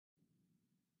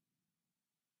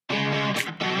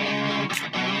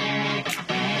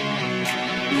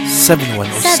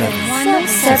7107.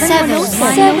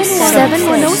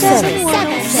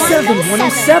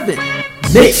 7107.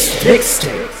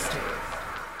 Mixtape.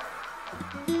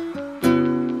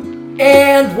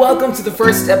 And welcome to the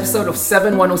first episode of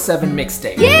 7107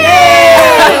 Mixtape.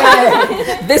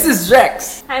 Yay! This is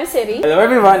Jex. I'm Siri. Hello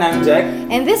everyone, I'm Jack.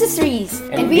 And this is Reese.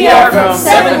 And we are from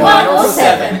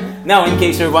 7107. Now, in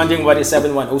case you're wondering what is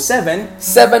 7107,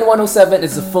 7107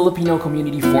 is a Filipino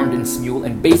community formed in Smule,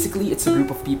 and basically it's a group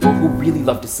of people who really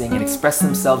love to sing and express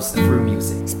themselves through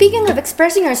music. Speaking of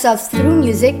expressing ourselves through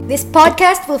music, this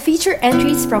podcast will feature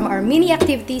entries from our mini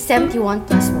activity 71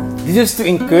 plus 1. this is to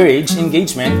encourage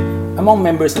engagement among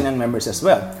members and non-members as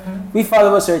well. We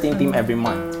follow a certain theme every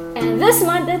month. And this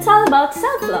month, it's all about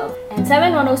self-love. And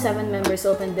 7107 members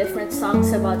open different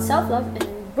songs about self-love, and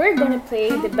we're gonna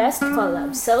play the best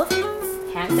collab, Self,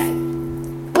 Hang Tight.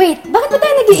 Wait, bakit ba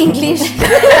tayo nag-i-English?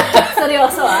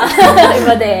 Seryoso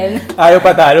Iba din. Ayaw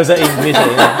patalo sa English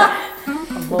eh.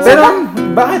 Pero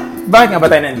bakit nga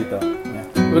ba tayo nandito? Yeah.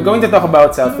 We're going to talk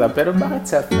about self-love, pero bakit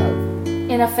self-love?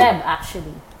 In a Feb,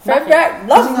 actually. February,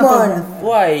 love month.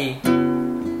 Why?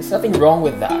 There's nothing wrong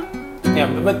with that.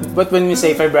 Yeah, but when we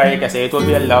say February kasi, it will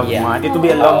be a love month. It will be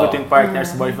a love between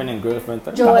partners, boyfriend and girlfriend.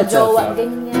 Pero bakit Jowa, self-love?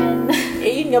 ganyan.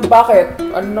 Yun nga, bakit?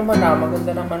 Ano naman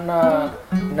maganda naman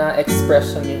na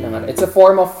expression yun naman. It's a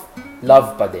form of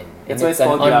love pa din. It's It's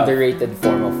an underrated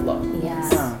form of love.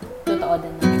 Yes. Totoo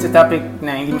din. It's a topic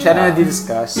na hindi masyado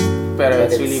na-discuss, pero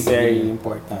it's really very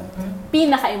important.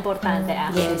 Pinaka-importante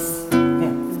actually. Yes.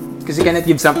 Because you cannot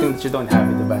give something that you don't have,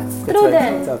 diba? True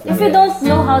then. If you don't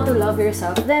know how to love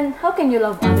yourself, then how can you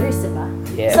love others, diba?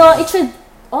 Yes. So it should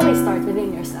always start within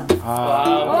yourself.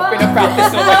 Wow.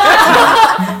 Pinapractice naman.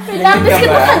 Practice ko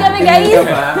pa kami, guys.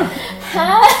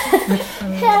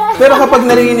 Pero kapag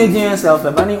narinig niyo yung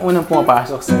self-love, ano yung unang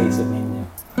pumapasok sa isip ninyo?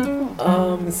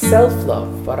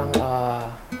 Self-love. Parang,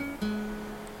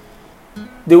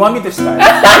 Do you want me to start?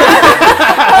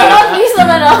 Please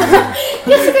naman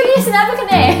Kasi kanina sinabi ko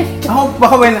na eh. Ako,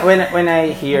 baka when I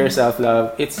hear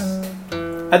self-love,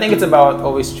 I think it's about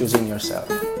always choosing yourself.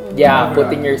 yeah,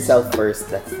 putting yourself first.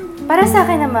 That's Para sa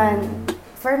akin naman,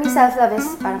 for me, self-love is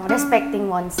parang respecting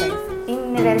oneself.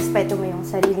 Yung nire-respeto mo yung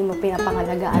sarili mo,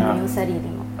 pinapangalagaan mo yung sarili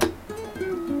mo.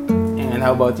 And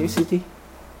how about you, City?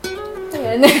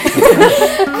 Ayun.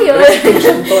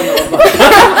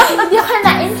 Hindi ako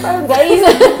na-inform, guys.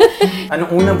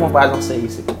 Anong unang pumapasok sa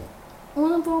isip mo?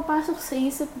 Unang pumapasok sa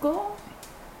isip ko,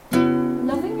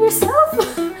 loving yourself.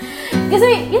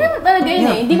 Kasi yun naman talaga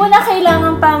yun eh. Hindi mo na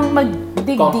kailangan pang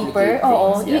mag-dig deeper.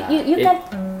 Oo. Yeah.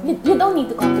 You don't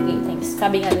need to complicate things.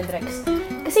 Sabi nga ni Drex.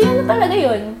 Kasi yun na talaga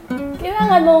yun.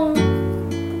 Kailangan mong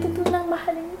tutunang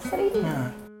mahalin yung sarili.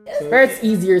 Yeah. Pero it's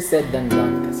easier said than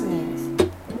done kasi.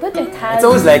 But it has... It's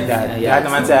always like that. Yeah. Lahat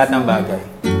naman sa lahat ng bagay.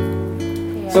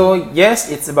 Yeah. So,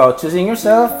 yes, it's about choosing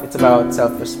yourself. It's about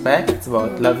self-respect. It's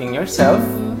about loving yourself.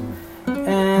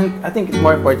 And I think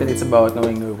more important, it's about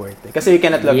knowing your worth. Kasi you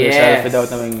cannot love yourself without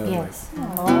knowing your worth.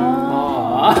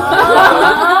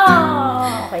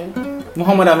 Okay.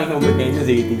 Mukhang maraming hugot ngayon sa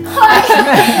City.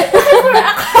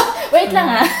 Wait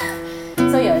lang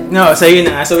So yun. No, so yun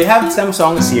na nga. So we have some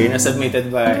songs here na submitted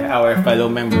by our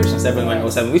fellow members ng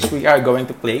 7107, which we are going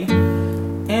to play.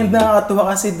 And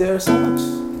nakakatuwa kasi there's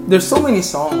so many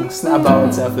songs na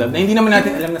about self-love na hindi naman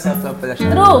natin alam na self-love pala siya.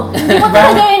 True. Hindi mo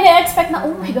talaga ina-expect na,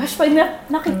 oh my gosh, pag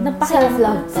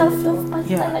Self-love. Self-love pa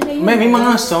talaga yun. May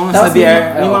mga songs na they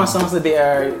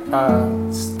are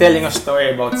telling a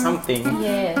story about something.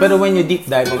 Yes. Pero when you deep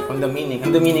dive on the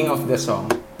meaning of the song,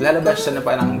 lalabas siya na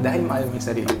parang dahil mahal mo yung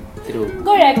sarili. True.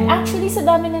 Correct. Actually, sa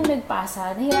dami ng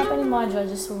nagpasa, nahirapan yung mga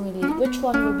judges pumili which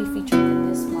one will be featured in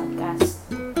this podcast.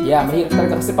 Yeah, mahirap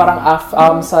talaga kasi parang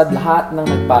sa lahat ng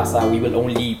nagpasa, we will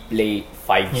only play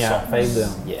 5 songs. 5 lang.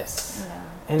 Yes.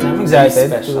 Yeah. And I'm excited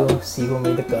Special. to see who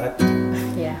made the cut.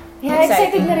 Yeah. Yeah,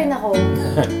 excited na rin ako.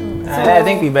 I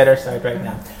think we better start right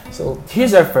now. So,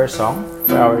 here's our first song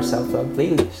for our self-love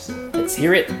playlist. Let's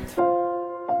hear it.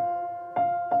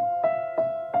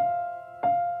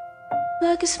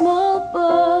 Like a small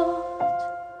boat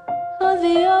on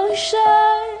the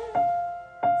ocean,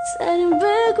 setting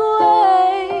big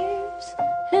waves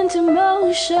into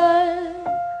motion.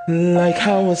 Like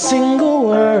how a single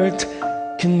word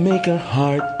can make a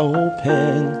heart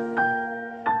open.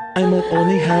 I might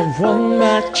only have one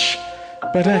match,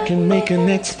 but I can make an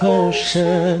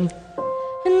explosion.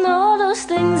 And all those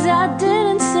things I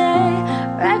didn't say,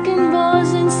 wrecking balls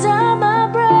inside my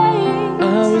brain.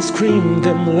 I will scream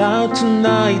them loud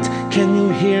tonight. Can you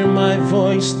hear my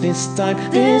voice this time?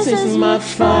 This is my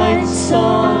fight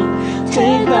song.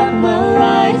 Take back my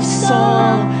life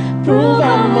song. prove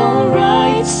I'm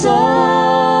alright song.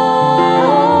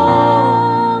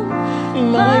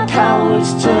 My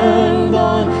power's turned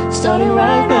on, starting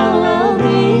right now, I'll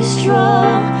be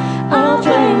strong. I'll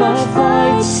play my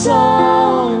fight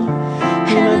song,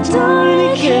 and I don't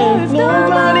really care if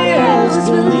nobody else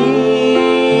believes,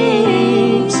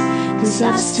 'cause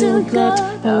I've still got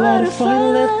a lot of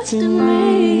fire left in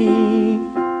me.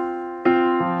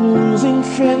 Losing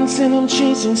friends and I'm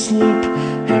chasing sleep.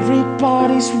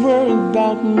 Everybody's worried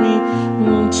about me.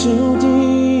 I'm in too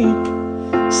deep.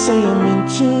 Say I'm in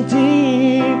too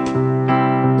deep.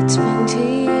 It's been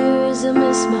 2 years, I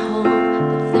miss my home,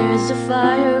 but there's a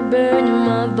fire burning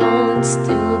my bones.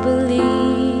 Still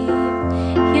believe,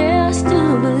 yeah, I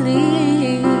still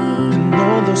believe. And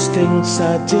all those things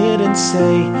I didn't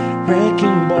say,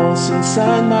 wrecking balls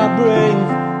inside my brain.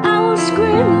 I will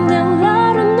scream them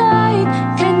loud and night.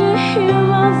 Can you hear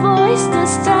my voice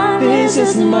this time? This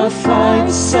is my fight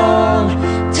song.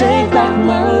 Take back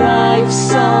my life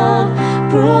song.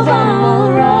 Prove I'm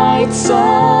alright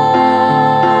song.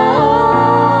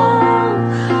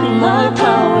 My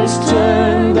power's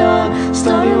turned on,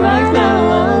 starting right now,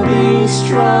 I'll be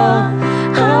strong.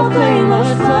 I'll play my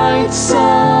fight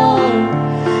song,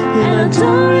 and I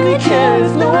don't really care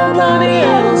if nobody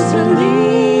else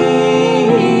believes,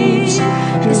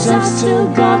 'cause I've still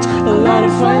got a lot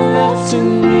of fire left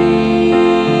in me.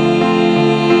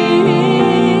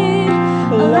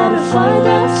 A lot of fire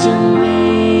left in me.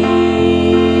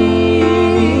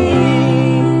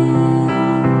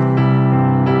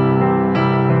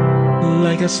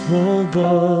 Like a small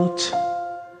boat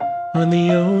on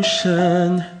the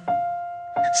ocean,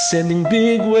 sending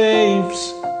big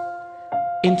waves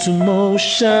into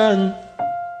motion.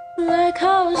 Like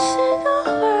how a single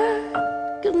word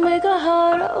could make a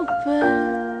heart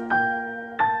open.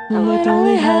 I might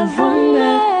only have one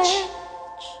match,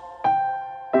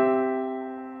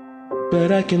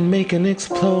 but I can make an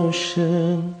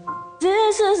explosion.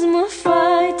 This is my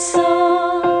fight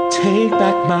song. Take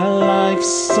back my life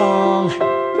song.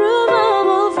 Prove I'm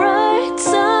alright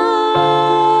song.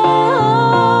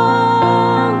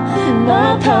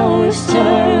 My power's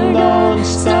turned on,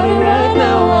 starting right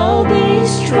now, I'll be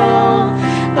strong.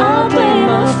 I'll play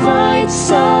my fight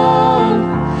song,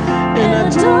 and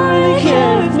I don't really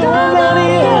care if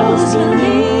nobody else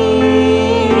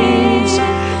believes,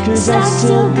 'cause I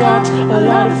still got a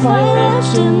lot of fire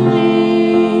left in me.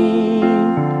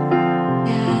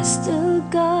 Yeah, I still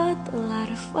got a lot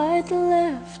of fight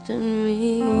left in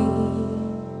me.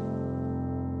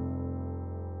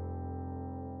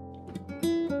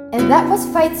 And that was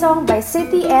Fight Song by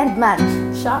City and Matt.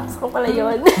 Shocks ko pala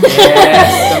yun.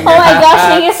 Yes! Oh my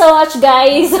gosh, thank you so much,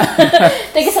 guys.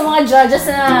 Thank you sa mga judges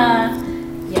na...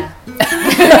 Yeah.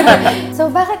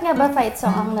 So, bakit nga ba Fight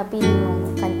Song ang napili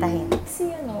mong kantahin?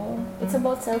 Kasi, it's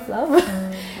about self-love.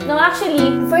 No,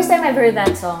 actually, first time I've heard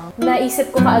that song,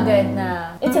 naisip ko kaagad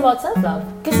na it's about self-love.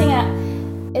 Kasi nga,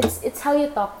 it's how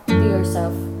you talk to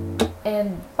yourself.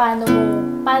 And paano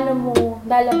mo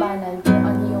lalabanan kung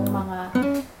ano yung mga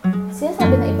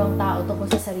sinasabi ng ibang tao tungkol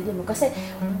sa sarili mo. Kasi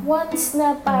once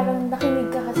na parang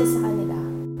nakinig ka kasi sa kanila,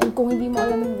 and kung hindi mo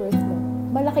alam yung worth mo,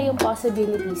 malaki yung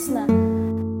possibilities na,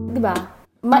 di ba,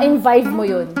 ma-invive mo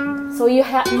yun. So you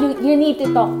need to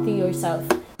talk to yourself.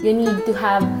 You need to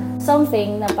have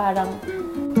something na parang,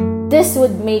 this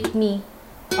would make me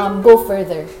go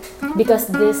further. Because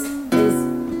this is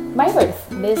my worth.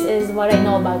 This is what I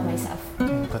know about myself.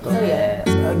 Totoo. So, yeah.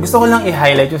 Gusto ko lang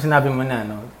i-highlight yung sinabi mo na,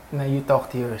 na you talk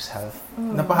to yourself.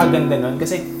 Napakaganda nun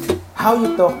kasi how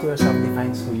you talk to yourself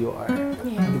defines who you are.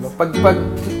 Yes. Diba?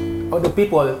 Pag the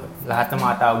people, lahat ng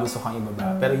mga tao gusto kang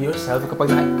ibaba. Pero yourself,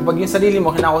 kapag yung sarili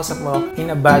mo, kinakausap mo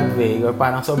in a bad way or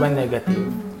parang sobrang negative,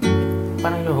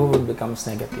 parang your whole world becomes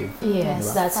negative.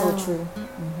 Yes, diba? that's so true.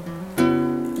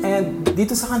 And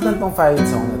dito sa kantang tong Fight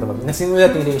Song na ito, na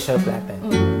sinulat ni Rachel Platten,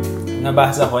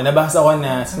 nabasa ko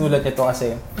na sinulat nito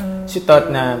kasi she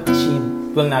thought na she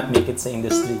will not make it sa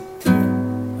industry.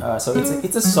 So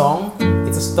it's a song,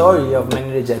 it's a story of many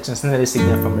rejections na na-receive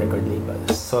niya from record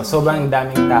labels. So sobrang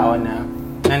daming tao na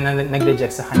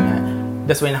nag-reject sa kanya.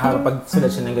 That's why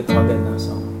nakakapagsulat siya ng ganito kagandang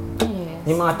song. Yes.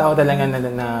 Yung mga tao talaga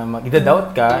na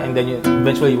mag-doubt ka and then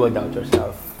eventually you will doubt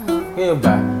yourself. Kayo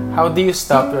ba? How do you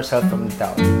stop yourself from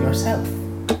doubting yourself?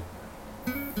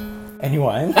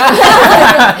 Anyone?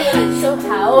 So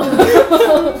how?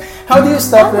 How do you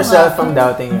stop yourself from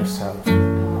doubting yourself?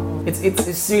 It's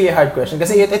really a hard question.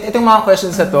 Kasi itong mga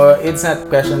questions na to, it's not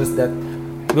questions that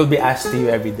will be asked to you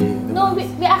every day. No, we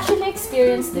actually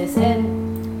experienced this and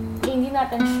hindi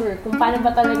natin sure kung paano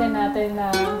ba talaga natin na...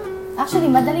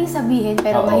 Actually, madaling sabihin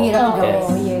pero Oo. mahirap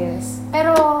gawin. yes.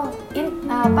 Pero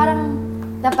parang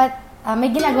dapat may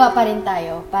ginagawa pa rin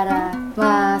tayo para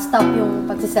ma-stop yung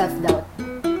pag-self-doubt.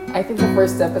 I think the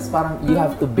first step is parang you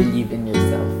have to believe in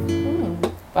yourself.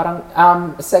 Parang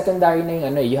secondary na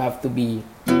yung you have to be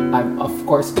of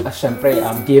course syempre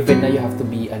given na you have to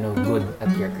be good at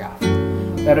your craft.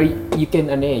 Pero you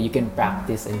can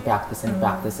practice and practice and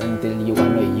practice until you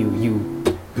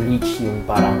reach yung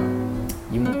parang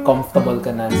yung comfortable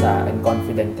ka na sa and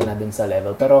confident ka na dun sa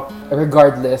level. Pero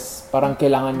regardless, parang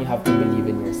kailangan you have to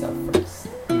believe in yourself first.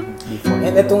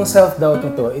 And itong self-doubt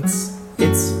nito, it's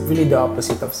really the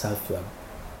opposite of self-love.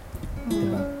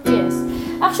 Diba? Yes.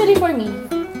 Actually, for me,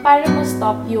 para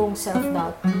ma-stop yung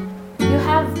self-doubt, you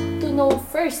have to know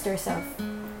first yourself.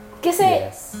 Kasi,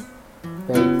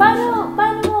 paano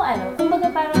mo,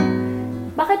 kumbaga parang,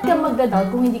 bakit ka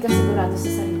mag-doubt kung hindi ka sigurado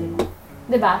sa sarili mo?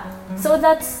 Diba? So,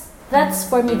 that's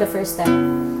for me the first step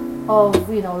of,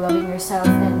 loving yourself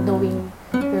and knowing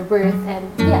your worth and,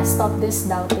 stop this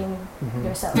doubting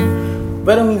yourself.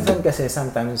 Pero minsan kasi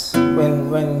sometimes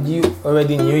when you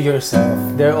already knew yourself,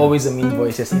 there are always a mean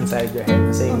voices inside your head na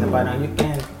saying na parang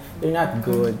you're not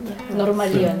good.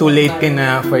 Normal yun. Too late ka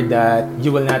na for that.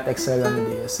 You will not excel on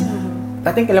this.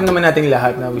 I think alam naman natin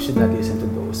lahat na we should not listen to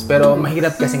those. Pero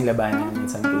mahirap kasing labanan in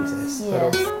some cases. Yes. Pero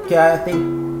kaya I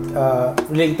think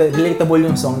relatable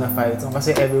yung song na Fight Song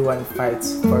kasi everyone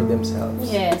fights for themselves.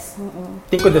 Yes.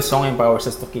 Think of the song empowers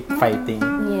us to keep fighting.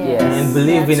 Yes. And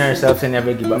believe in ourselves and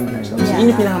never give up on ourselves. Yeah.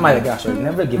 Yun yung pinakamalaga actually.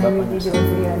 Never give up on really yourself. do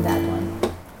agree on that one.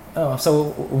 Oh,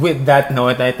 so with that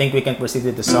note, I think we can proceed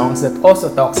with the songs that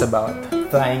also talks about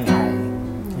flying high.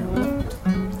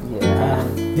 Yeah.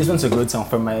 This one's a good song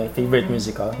from my favorite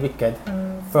musical, Wicked,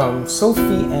 from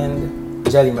Sophie and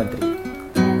Jelly Madrid.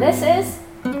 And this is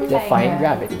Defying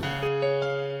Gravity.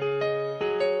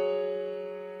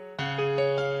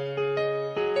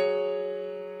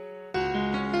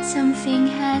 Something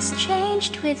has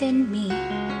changed within me.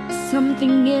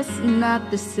 Something is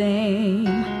not the same.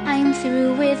 I'm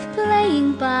through with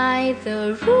playing by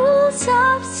the rules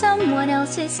of someone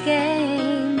else's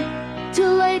game. Too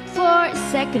late for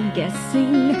second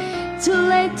guessing. Too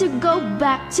late to go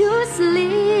back to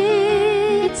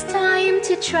sleep. It's time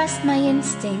to trust my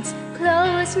instincts,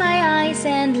 close my eyes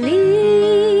and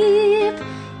leap.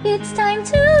 It's time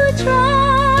to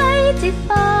try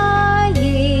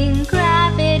defying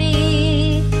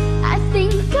gravity. I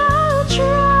think I'll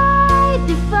try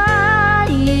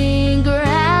defying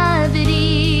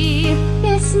gravity.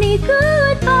 Kiss me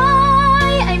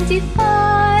goodbye, I'm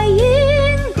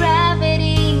defying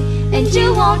gravity, and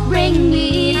you won't bring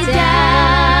me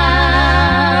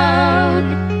down.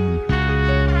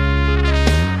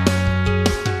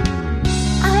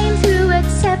 I'm through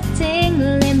accepting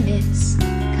limits,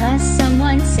 'cause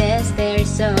someone says they're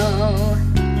so.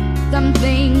 Some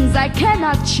things I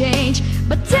cannot change,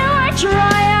 but till I try,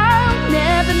 I'll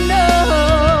never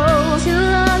know. Too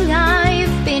long I've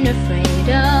been afraid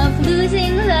of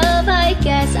losing love, I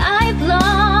guess I've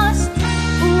lost.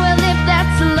 Well, if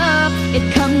that's love, it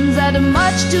comes at a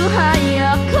much too high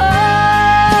a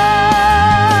cost.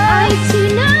 I'm too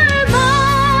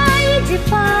nervous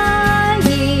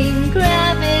defying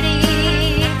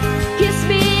gravity. Kiss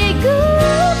me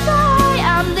goodbye,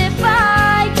 I'm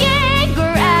defying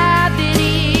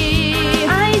gravity.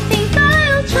 I think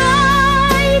I'll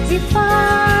try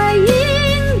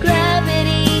defying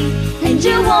gravity, and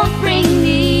you won't bring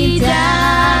me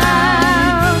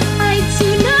down. I'm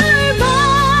too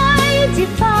nervous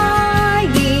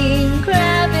defying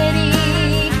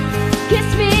gravity. Kiss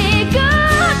me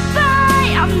goodbye,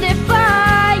 I'm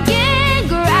defying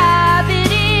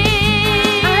gravity.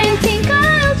 I think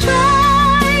I'll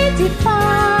try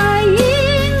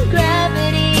defying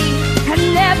gravity. And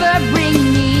never bring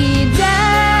me down.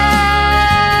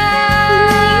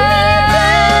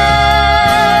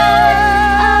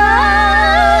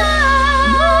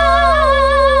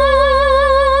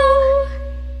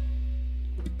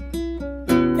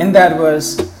 And that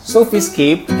was Sophie's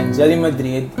Cape and Jelly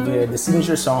Madrid with the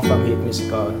signature song from hit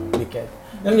musical, Wicked.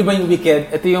 Alam niyo ba yung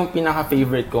Wicked? Ito yung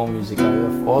pinaka-favorite kong musical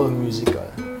of all musical.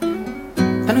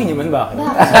 Tanong niyo man bakit?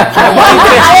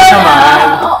 Interest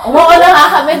naman. Oo na nga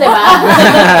kami, di ba?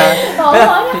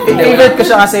 Favorite ko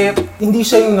siya kasi hindi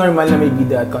siya yung normal na may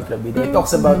bida at kontrabida. It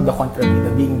talks about the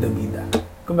kontrabida being the bida.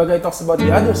 Kumbaga, it talks about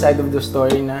the other side of the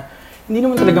story na hindi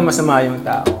naman talaga masama yung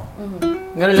tao.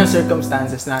 Meron lang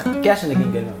circumstances na kaya siya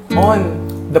naging gano'n. On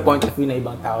the point of view na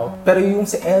ibang tao. Pero yung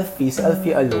si Elfie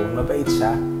alone, mabait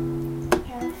siya.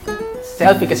 Si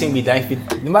Elfie kasi yung bida,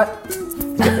 di ba?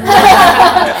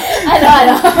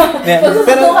 Ano? Yeah,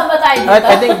 Magsusubukan ba tayo dito?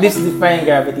 I think this defying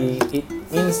gravity, it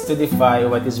means to defy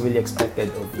what is really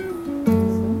expected of you.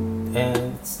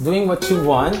 doing what you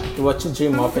want, what you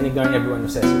dream of, and ignoring everyone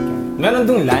who says you can't. Meron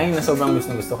dong line na sobrang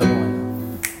gusto ko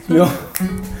yung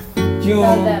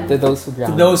To those who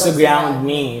ground. to those who ground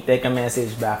me, take a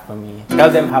message back from me.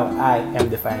 Tell them how I am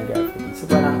defying gravity. So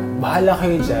parang, bahala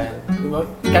kayo dyan. Diba?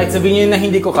 Kahit sabihin nyo na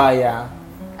hindi ko kaya,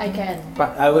 I can.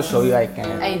 I will show you I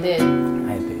can. I did.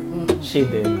 I did. She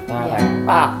did.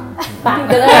 Pak! Back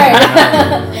to learn.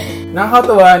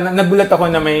 Nakakatawa, nagulat ako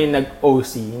na may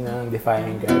nag-OC ng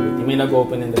Defying Gravity. May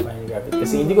nag-open ng Defying Gravity.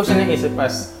 Kasi hindi ko siya naisip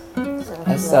as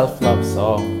A self-love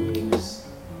song.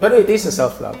 pero it is a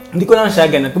self-love. Hindi ko lang siya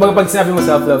ganun. Kung pag sinabi mo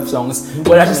self-love songs,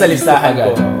 wala siya sa listahan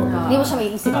ko. Hindi mo siya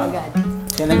maiisip agad.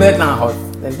 Kaya nagulat lang ako.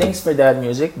 And thanks for that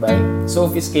music by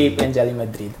Sophiescape and Jelly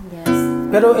Madrid. Yes.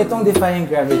 Pero itong Defying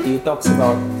Gravity talks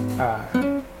about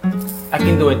I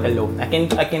can do it alone. I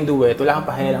can do it. Wala kang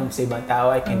pakialam sa ibang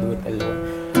tao. I can do it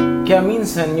alone. Kaya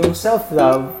minsan, yung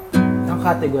self-love,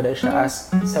 nakategorize siya as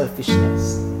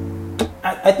selfishness.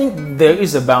 I think there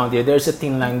is a boundary. There's a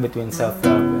thin line between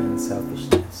self-love and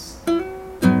selfishness.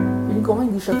 Feeling ko nga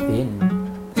hindi siya thin.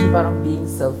 Kasi parang being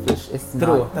selfish is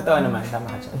True. not... Totoo naman. Tama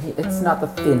ka siya. It's not a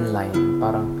thin line.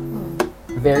 Parang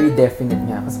very definite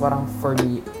nga. Kasi parang for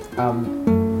me,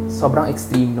 sobrang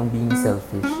extreme nung being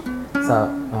selfish sa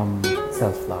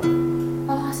self-love.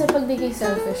 Kasi pag naging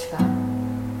selfish ka,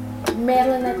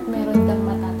 meron at meron kang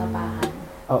matatapakan.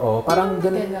 Oo, parang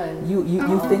ganun.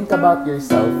 You think about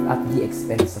yourself at the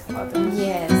expense of others.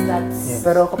 Yes, that's...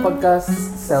 Pero kapag ka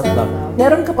self-love,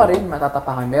 meron ka pa rin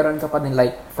matatapakan. Meron ka pa rin,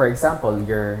 like, for example,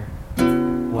 you're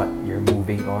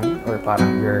moving on, or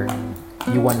parang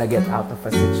you wanna get out of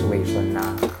a situation na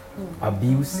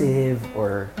abusive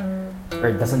or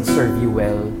doesn't serve you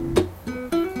well.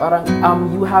 Parang,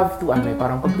 you have to,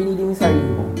 parang pag pinili mo yung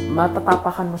sarili mo,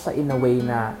 matatapakan mo siya in a way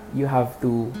na you have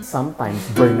to sometimes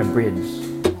burn a bridge.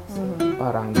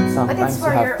 Parang sometimes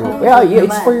you have to... Yeah,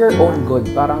 it's for your own good.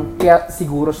 Parang kaya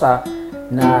siguro siya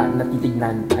na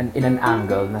natitignan in an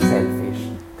angle na selfish.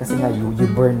 Kasi nga, you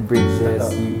burn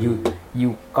bridges,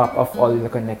 you cut off all the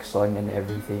connection and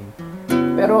everything.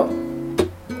 Pero,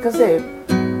 kasi,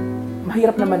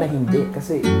 mahirap naman na hindi.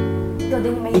 Kasi,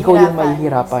 ikaw yung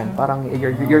mahihirapan. Parang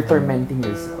you're tormenting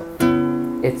yourself.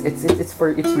 It's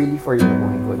really for your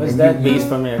own good. Was that based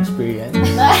from your experience?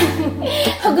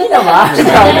 Hindi naman.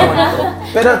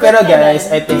 pero guys,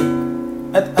 I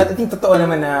think totoo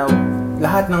naman na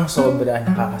lahat ng sobra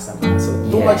nakakasama. So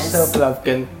too much self-love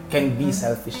can be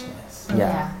selfishness.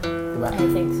 Yeah. Diba? I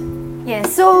think so.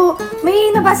 Yes, so may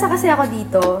nabasa kasi ako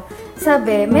dito.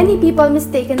 Sabi, many people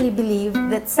mistakenly believe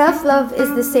that self-love is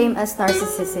the same as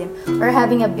narcissism or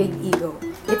having a big ego.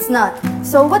 It's not.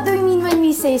 So what do we mean when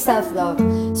we say self-love?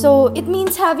 So it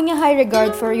means having a high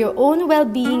regard for your own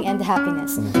well-being and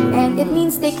happiness. And it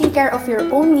means taking care of your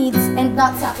own needs and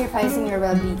not sacrificing your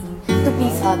well-being to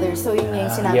please others. So yun yung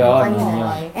sinabi ko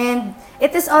kanina. And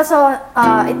it is also,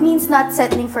 it means not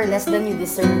settling for less than you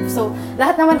deserve. So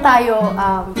lahat naman tayo,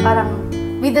 parang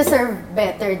we deserve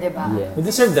better, di ba? Yeah. We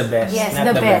deserve the best, Yes, not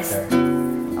the the best. better.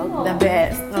 The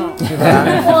best. No.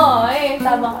 Ay,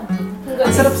 tama ka.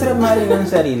 Ang sarap-sarap mahalin ng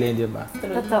sarili, di ba?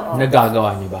 Totoo.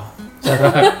 Nagagawa niyo ba?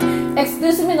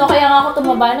 Excuse me, no? Kaya nga ako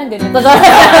tumaba ng ganito.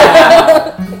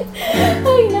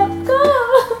 Ay, nako!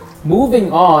 Moving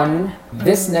on,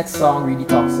 this next song really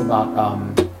talks about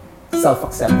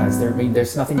self-acceptance.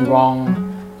 There's nothing wrong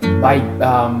by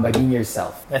being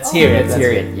yourself. Let's hear it. Let's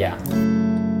hear it. Yeah.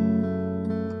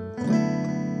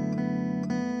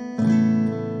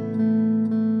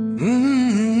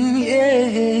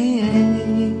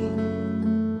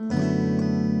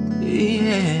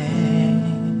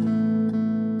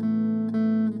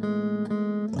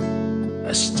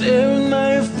 I stare at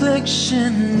my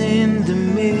reflection in the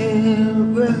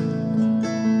mirror.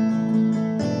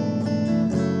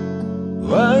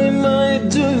 Why am I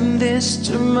doing this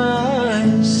to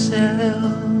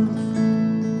myself?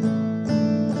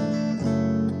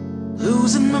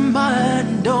 Losing my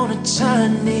mind on a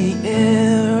tiny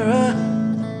error.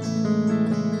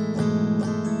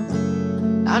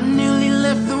 I nearly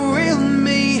left the real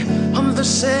me on the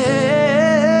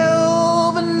shelf.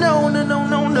 No, no, no,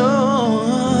 no, no.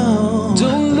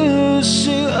 Don't lose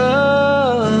your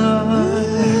eye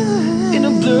in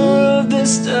a blur of the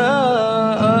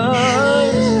stars.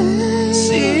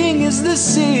 Seeing is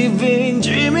deceiving,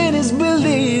 dreaming is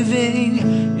believing.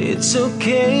 It's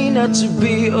okay not to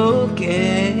be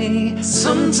okay.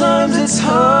 Sometimes it's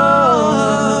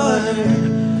hard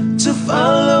to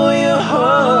follow your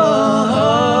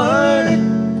heart.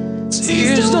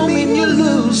 Tears don't mean you're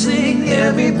losing,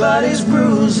 everybody's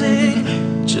bruising.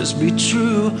 Just be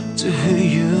true to who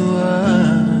you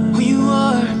are. Who you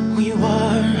are, who you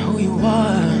are, who you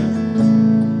are.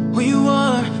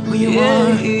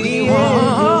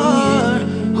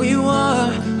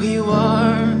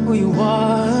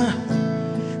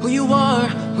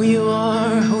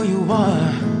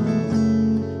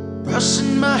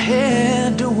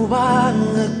 I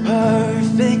look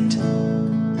perfect.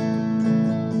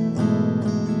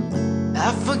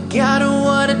 I forgot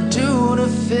what to do to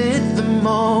fit the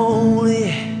mold.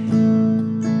 Yeah.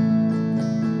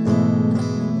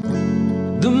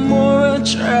 The more I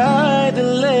try, the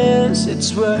less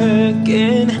it's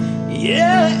working.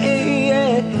 Yeah,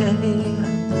 yeah.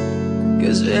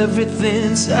 'Cause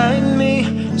everything inside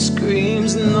me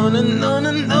screams no, no, no,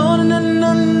 no, no, no,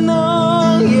 no,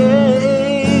 no,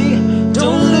 yeah.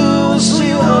 Don't lose who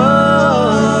you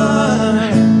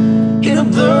are in a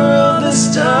blur of the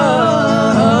stars.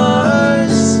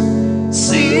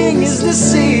 Seeing is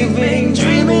deceiving,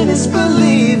 dreaming is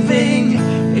believing.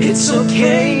 It's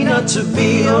okay not to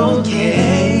be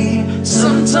okay.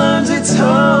 Sometimes it's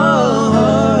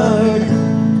hard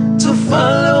to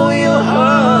follow your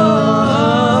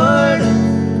heart.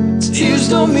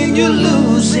 Tears don't mean you're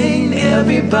losing,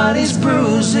 everybody's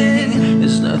bruising.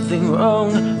 There's nothing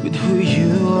wrong with who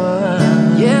you are.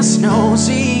 Yes, no's,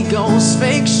 egos,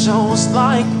 fake shows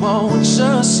like won't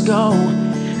just go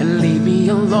and leave me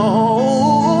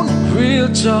alone. Real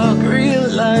talk, real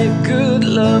life, good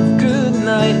love, good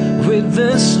night with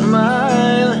a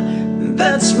smile.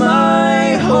 That's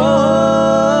my home.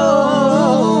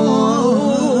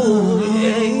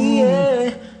 Yeah,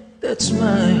 yeah, that's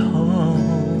my home.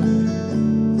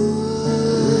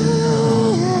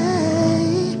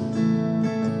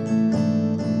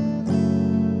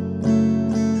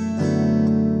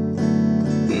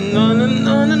 No, no,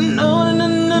 no, no, no,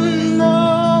 no, no,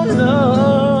 no,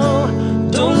 no.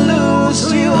 Don't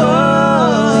lose who you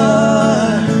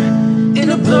are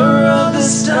in a blur of the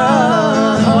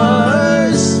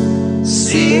stars.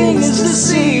 Seeing is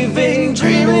deceiving,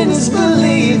 dreaming is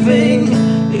believing.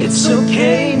 It's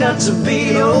okay not to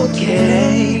be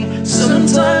okay.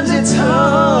 Sometimes it's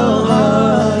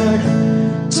hard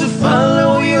to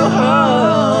follow your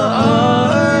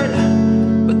heart.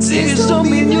 But tears don't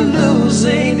mean you're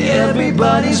losing,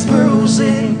 everybody's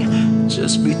bruising.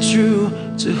 Just be true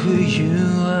to who you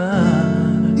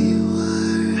are. You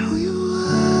are who you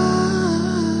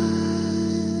are.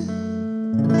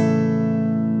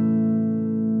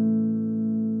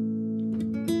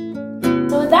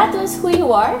 So that was Who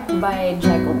You Are by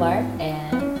Jacob Bar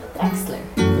and Drexler.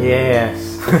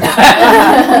 Yes.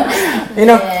 You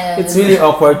know, Yes. it's really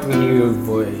awkward to hear your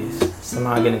voice sa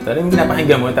mga ganito. Alam mo,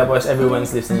 pinapakinggan mo, tapos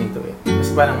everyone's listening to it.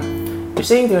 Kasi parang, you're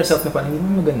saying to yourself na parang, hindi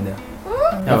mo maganda.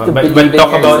 No, to but believe in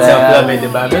talk about yourself. self-love, eh,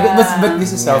 diba? But this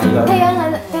is self-love.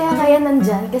 Kaya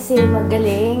nandyan kasi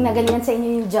magaling, nagalingan sa inyo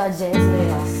yung judges.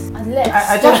 Unless.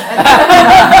 I think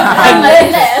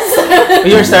Unless.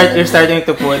 you're starting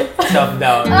to put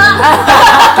self-doubt.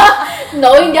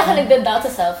 No, hindi ako nagda-doubt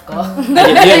sa self ko.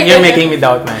 You're making me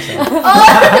doubt myself.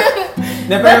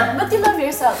 But you love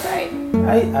yourself, right?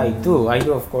 I do,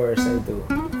 of course, I do.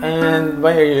 And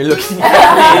why are you looking at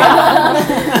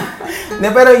me?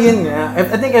 Pero yun nga, I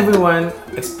think everyone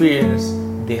experienced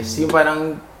this. Yung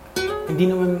parang, hindi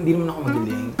naman ako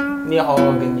magaling. Hindi ako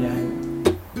ganyan.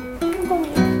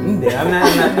 Hindi, I'm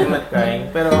not crying.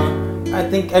 Pero I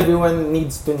think everyone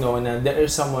needs to know na there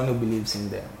is someone who believes in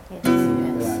them. Yes.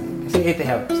 Kasi it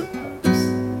helps.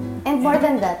 And more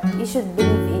than that, you should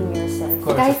believe in yourself.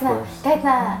 Of course, of course. Kahit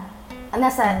na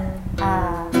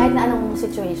anong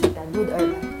situation ka, good or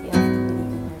bad, you have to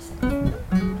believe in yourself.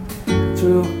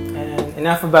 True. And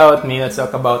enough about me, let's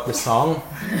talk about the song.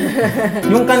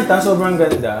 Yung kanta, sobrang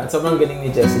ganda. Sobrang galing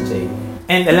ni Jessie J.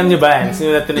 And alam niyo ba,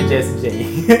 sinulat to ni Jessie J.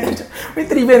 May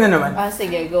trivia na naman.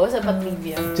 Sige, go sa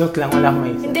pa-trivia. Joke lang, wala akong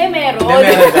maisip. Hindi, meron.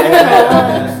 Meron.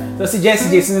 So si Jessie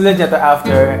J, sinulat niya to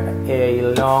after a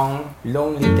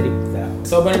lonely trip daw.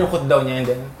 Sobrang lungkot daw niya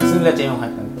and then sinulat niya yung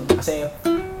kanta to. Kasi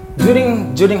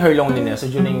during her loneliness,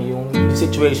 so during yung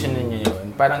situation niya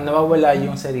yun, parang nawawala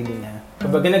yung sarili niya.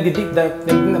 Kapag nag-deep dive,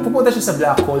 napupunta siya sa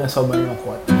black hole na sobrang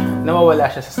lungkot,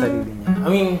 nawawala siya sa sarili niya. I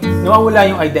mean, nawawala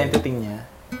yung identity niya.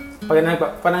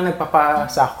 Parang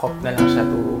nagpapasakop na lang siya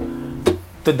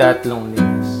to that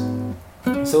loneliness.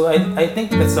 So I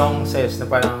think the song says na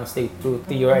parang stay true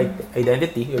to your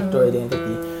identity, your true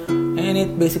identity. And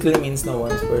it basically means no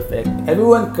one's perfect.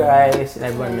 Everyone cries,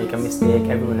 everyone make a mistake,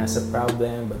 everyone has a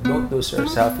problem, but don't lose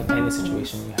yourself in any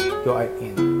situation you are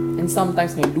in. And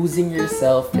sometimes, losing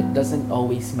yourself, it doesn't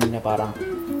always mean na parang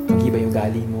mag-iba yung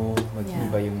gali mo,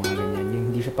 mag-iba yung mga ganyan. Yung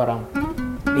hindi siya parang,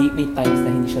 may times na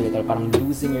hindi siya literal. Parang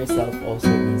losing yourself also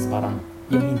means parang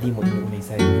yung hindi mo inuuna yung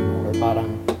sarili mo. Or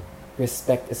parang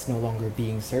respect is no longer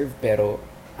being served, pero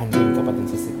andun ka pa din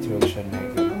sa situation na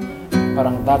yun.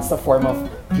 Parang that's a form of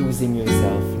losing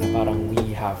yourself na parang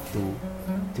we have to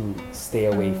stay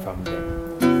away from them.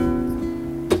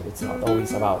 So it's not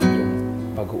always about yung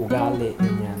pag-uugali,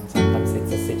 ganyan. Sometimes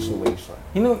it's a situation.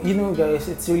 You know guys,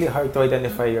 it's really hard to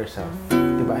identify yourself.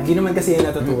 Diba? Hindi naman kasi yan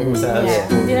natuturo sa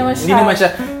school. Hindi naman siya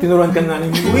tinuruan ka na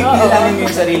kilalanin mo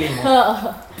yung sarili mo.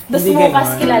 Tapos bukas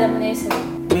kilala mo na yung sarili.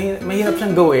 Mahirap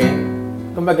siyang gawin.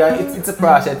 Kumbaga, it's a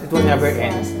process. It will never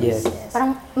end. Yes.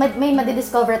 Parang may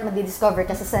madidiscover at madidiscover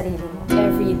ka sa sarili mo.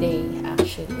 Every day,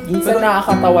 actually. Minsan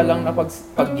nakakatawa lang na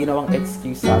pag ginawang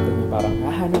excuse sa atin, parang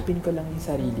hahanapin ko lang yung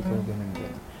sarili ko, ganun.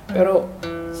 Pero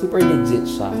super legit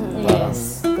siya. Parang,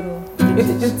 Yes, true.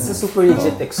 It's a super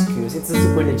legit excuse. It's a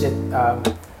super legit,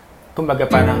 kumbaga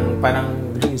parang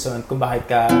reason kung bakit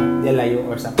ka lalayo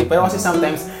or something. Pero kasi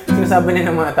sometimes, sinasabi na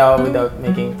ng mga tao without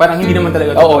making, parang hindi naman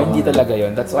talaga Oo, hindi talaga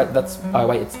yun. That's why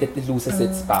it loses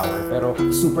its power. Pero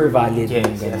super valid. Yes,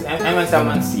 yung yes. ganun. And when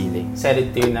someone feeling. said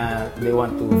it to you na they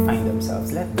want to find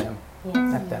themselves, let them.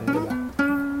 Yes. Let them, diba?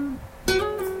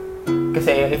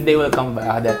 Kasi if they will come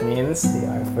back, that means they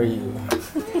are for you.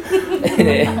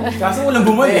 Kaso walang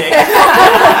bumalik.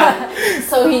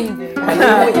 So, hindi.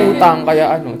 May utang,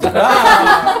 kaya ano.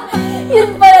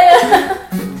 Yun pala yun.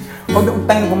 Huwag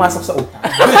tayong pumasok sa utang.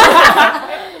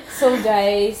 So,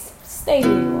 guys, stay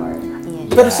who you are.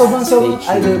 Pero sobrang Stay tuned.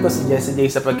 idol ko si Jessie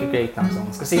sa pag-create ng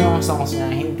songs. Kasi yung songs niya,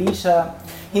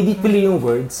 hindi pili yung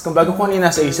words. Kung bago kung ano yung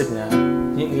nasa isip niya,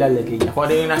 yung ilalagay niya. Kung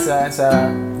ano yung nasa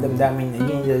damdamin niya,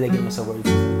 yun yung ilalagay niya sa words.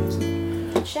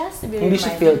 She has to be Hindi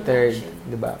siya reminded. filtered,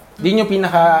 di ba? Yun yung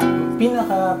pinaka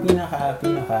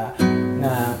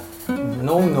na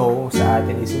no sa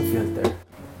atin is yung filter.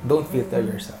 Don't filter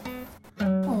yourself.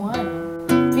 Oo nga.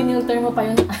 Finilter mo pa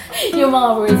yung mga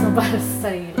words mo para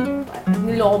sa sarili mo.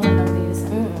 Niloko mo lang din sa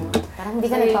Parang hindi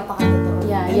ka nagpapakatotoo.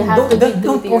 Yeah, And you have to be true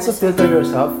don't to also yourself. filter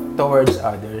yourself towards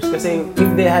others. Kasi if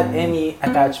they had any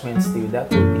attachments to you,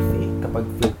 that would be fake kapag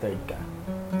filtered ka.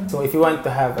 So if you want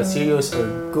to have a serious or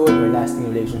good or lasting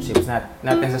relationships, not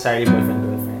necessarily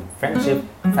boyfriend-girlfriend, friendship,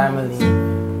 family,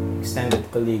 extended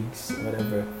colleagues,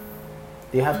 whatever,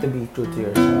 you have to be true to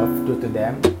yourself, true to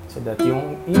them, so that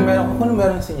yung meron, kung ano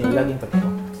meron sa inyo, laging totoo.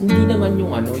 Hindi naman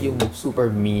yung yung super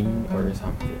mean or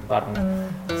something. Parang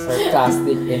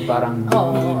sarcastic and parang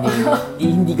demeaning.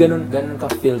 Hindi ganun ka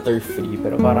filter free,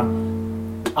 pero parang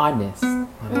honest.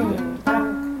 Parang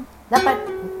dapat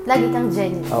lagi kang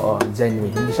genuine. Oo,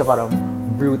 genuine. Hindi siya parang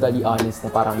brutally honest na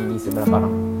parang inisip na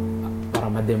parang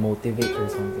ma-demotivate or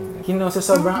something. Sa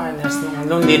sobrang honest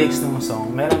nung lyrics ng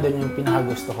song, meron din yung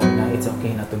pinakagusto ko na it's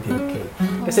okay not to be okay.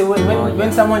 Kasi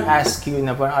when someone asks you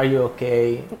na parang, are you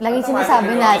okay? Laging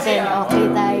sinasabi natin, okay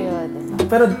tayo.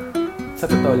 Pero sa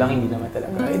totoo lang, hindi naman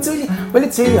talaga.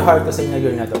 It's really hard to say na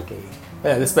you're not okay.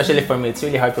 Well, especially for me, it's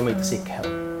really hard for me to seek help.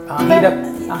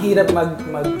 Ang hirap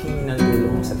maghingi ng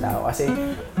tulong sa tao kasi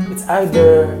it's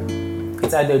either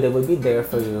they will be there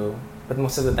for you, but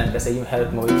most of the time kasi yung help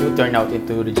mo, it will turn out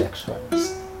into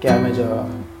rejections. Kaya medyo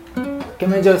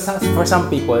for some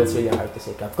people, it's really hard to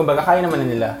seek help. Kumbaga, kaya naman na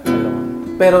nila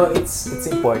alone. Pero it's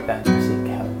important to seek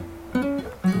help.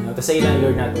 To say that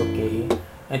you're not okay,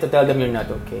 and to tell them you're not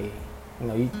okay.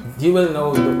 You will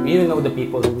know the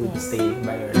people who will stay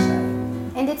by your side.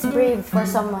 And it's brave for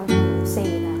someone to say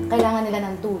na kailangan nila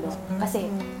ng tulong kasi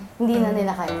hindi na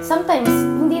nila kaya. Sometimes,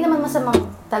 hindi naman masamang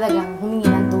talagang humingi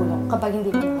ng tulong kapag hindi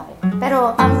mo kaya.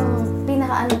 Pero ang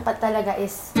pinaka-ano pa talaga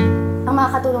is, ang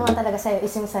makakatulong lang talaga sa'yo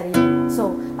is yung sarili mo.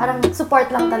 So, parang support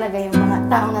lang talaga yung mga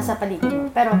taong nasa paligid mo.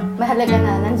 Pero mahalaga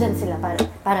na nandyan sila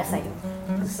para sa'yo.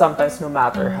 Sometimes no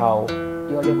matter how,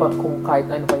 kung kahit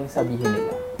ano pa yung sabihin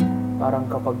nila, parang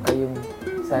kapag kayong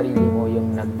sarili mo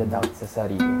yung nagda-doubt sa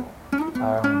sarili mo,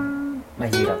 parang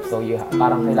mahirap. So,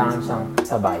 parang kailangan siyang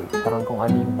sabay. Parang kung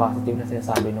ano yung positive na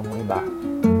sinasabi ng mga iba,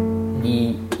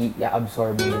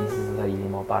 i-absorb mo yun sa sarili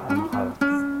mo para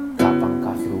makatapang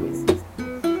ka through it.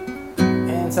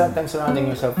 And sometimes surrounding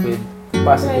yourself with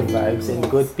positive vibes and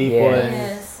good people.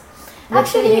 Yes.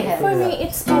 Actually, for me,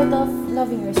 it's part of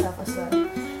loving yourself as well.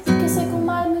 Kasi kung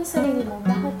mahal mo yung sarili mo,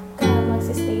 bakit ka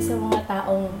magsistay sa mga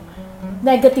taong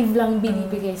negative lang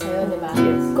binibigay sa'yo, di ba?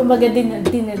 Yes. Kumbaga,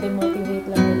 din-demotivate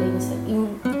lang nila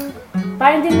yung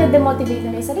parang din-demotivate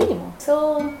nila yung sarili mo.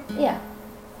 So, yeah.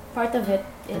 Part of it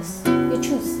is you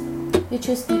choose. You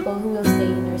choose people who will stay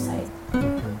in your side.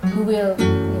 Who will,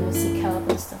 seek help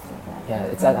and stuff like that.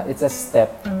 Yeah, it's a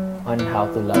step on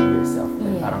how to love yourself.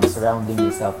 Yes. Parang surrounding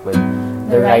yourself with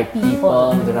the right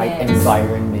people, the right Yes.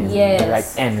 environment, Yes. the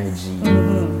right energy,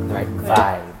 the right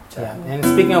vibe. Yeah. And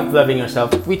speaking of loving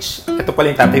yourself, which, ito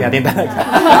pala yung topic natin talaga.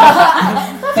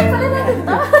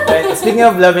 Right, speaking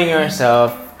of loving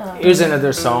yourself, here's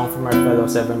another song from our fellow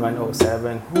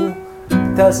 7107 who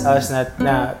tells us na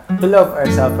to love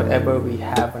ourselves whatever we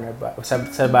have on our body,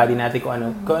 sa body natin, kung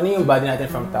ano yung body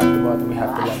natin from top to bottom, we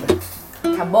have to love it.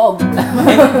 Kabog.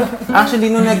 Actually,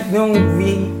 nung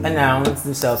we announced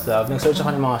the self-love, nag-search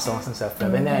ako ng mga songs ng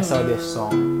self-love, and then I saw this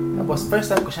song. Tapos, first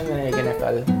time ko siya narinig and I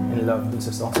fell in love dun sa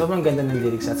song. Sobrang ganda ng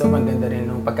lyrics at sobrang ganda rin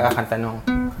nung pagkakanta nung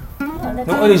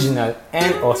original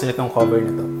and also itong cover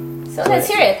na to. So let's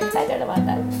hear it. Excited about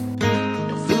that.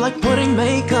 Feel like putting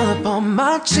makeup on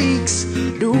my cheeks.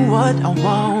 Do what I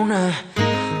wanna.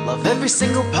 Love every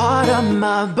single part of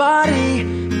my body,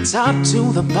 top to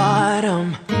the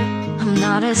bottom. I'm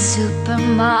not a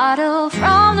supermodel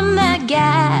from the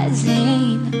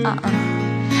magazine.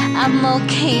 I'm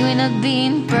okay with not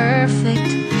being perfect,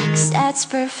 'cause that's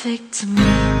perfect to me.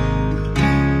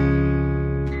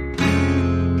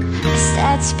 'Cause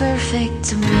that's perfect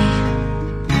to me.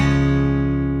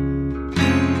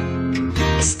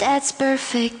 'Cause that's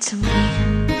perfect to me.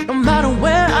 No matter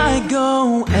where I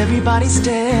go, everybody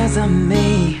stares at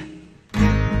me.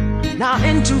 Not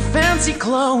into fancy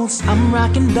clothes, I'm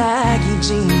rocking baggy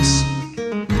jeans.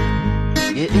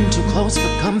 Getting too close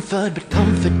for comfort, but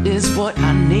comfort is what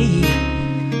I need.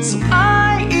 So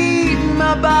I eat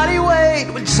my body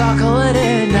weight with chocolate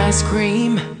and ice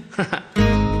cream.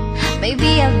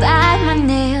 Maybe I bite my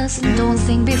nails and don't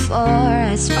think before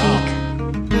I speak.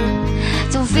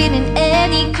 Don't fit in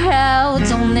any crowd,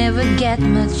 don't ever get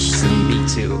much sleep. Me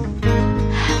too.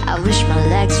 I wish my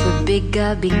legs were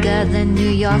bigger than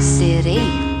New York City.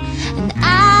 And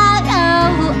I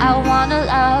know who I wanna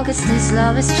love, 'cause this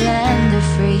love is gender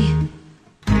free.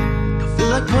 I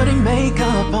feel like putting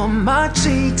makeup on my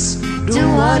cheeks. Do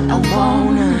what I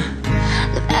wanna.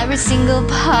 Love every single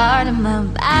part of my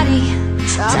body,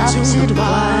 Top to the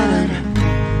bottom.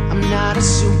 I'm not a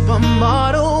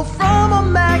supermodel from a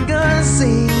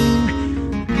magazine.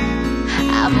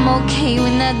 I'm okay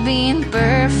with not being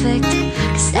perfect,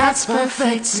 'cause That's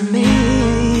perfect to me.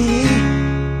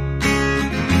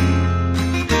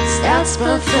 That's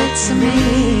perfect to me.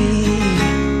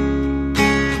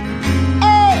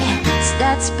 Hey, 'cause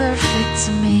that's perfect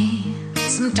to me.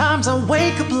 Sometimes I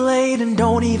wake up late and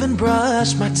don't even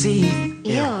brush my teeth.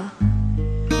 Yeah.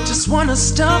 Just wanna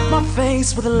stuff my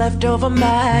face with leftover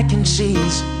mac and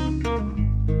cheese.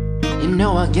 You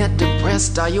know I get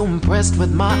depressed, are you impressed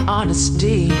with my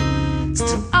honesty?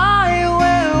 Still I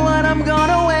wear what I'm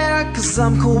gonna wear, 'cause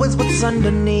I'm cool with what's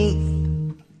underneath.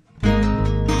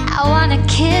 I wanna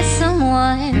kiss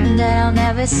someone that I'll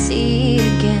never see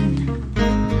again.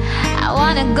 I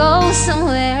wanna go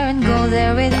somewhere and go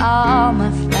there with all my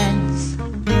friends.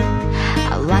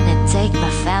 I wanna take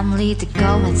my family to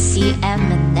go and see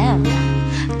Eminem,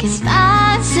 'cause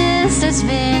my sister's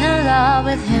been in love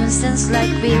with him since like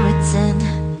we were 10.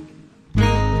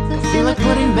 I feel like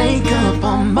putting makeup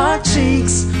on my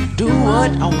cheeks. Do what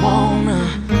I wanna.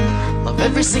 Love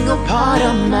every single part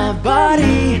of my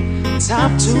body,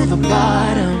 top to the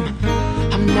bottom.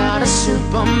 I'm not a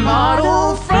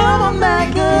supermodel from a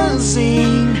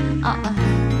magazine.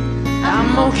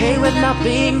 I'm okay with not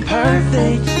being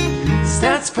perfect, 'cause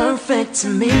that's perfect to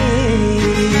me.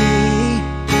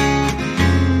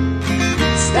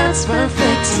 'Cause that's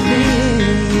perfect to me.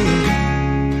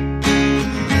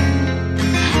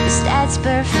 'Cause that's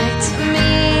perfect to me.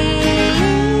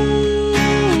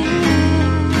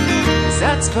 'Cause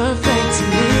that's perfect to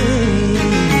me.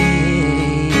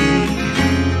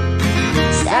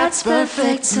 'Cause that's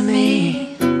perfect to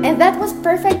me. And that was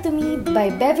Perfect to Me by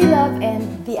Bevy Love and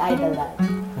The Idol Lad.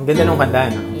 Ang ganda nung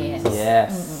kanta, no? Yes.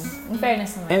 Yes. In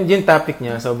fairness naman. And yung topic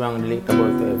niya, sobrang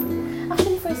relatable to everyone.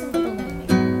 Actually, first time ko itong narinig.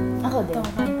 Ako din.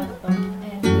 Itong kanta ko to.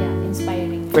 And yeah,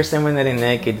 inspiring. First time mo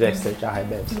narinig kay Dexter tsaka kay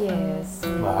Bebs. Yes.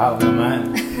 Wow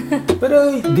naman.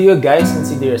 Pero do you guys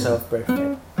consider yourself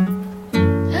perfect?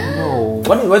 No.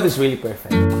 What is really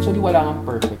perfect? Actually, wala kang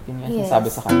perfect. Yun yung Yes. sabi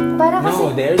sa kanta. Para kasi,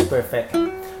 No, there's perfect.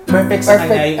 Perfect sa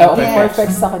kanya yung imperfection.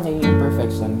 Perfect sa kanya yung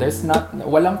imperfection. There's not,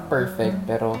 walang perfect,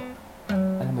 pero,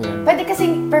 alam mo yun. pwede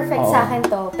kasing perfect Oo. sa akin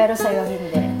to, pero sa'yo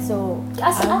hindi. So,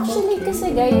 Actually,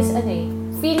 kasi guys,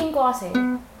 feeling ko kasi,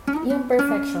 yung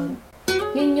perfection,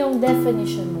 yun yung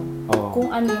definition mo. Oo. Kung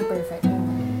ano yung perfect mo.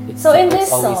 It's, So, in this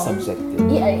it's always song, subjective.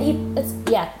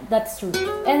 Yeah, that's true.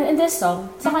 And in this song,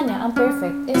 sa kanya, ang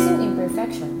perfect is yung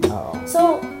imperfection. Oo.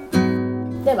 So,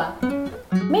 diba?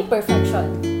 May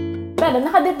perfection. Pero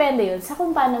nakadepende yun sa kung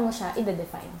paano mo siya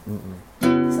i-define.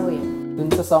 So, yun.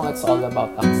 Dun sa song, it's all about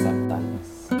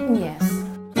acceptance. Yes.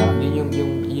 Yun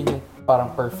yung parang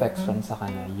perfection sa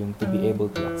kanya, yung to be able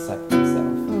to accept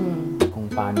yourself. Kung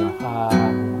paano ka,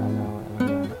 kung ano.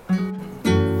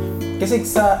 Kasi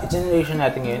sa generation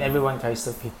natin ngayon, everyone tries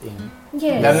to fit in.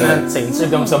 Yes. Lalo na sa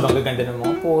Instagram, sobrang gaganda ng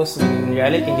mga posts. When in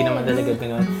reality, hindi naman talaga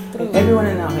ganun. And everyone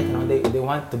na nakakita naman, they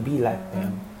want to be like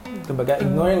them. To kumbaga,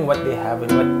 ignoring what they have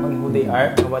and who they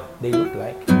are and what they look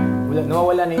like.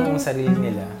 Nawawala na yung sarili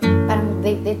nila. Parang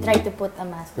they try to put a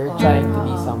mask They're on. trying to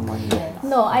be someone.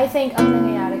 No, I think ang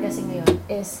nangyayari kasi ngayon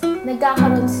is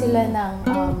nagkakaroon sila ng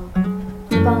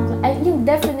yung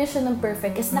definition ng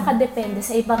perfect is nakadepende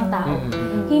sa ibang tao.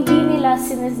 Hindi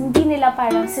nila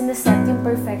parang sineset yung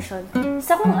perfection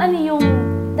sa kung ano yung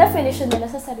definition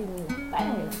nila sa sarili nila.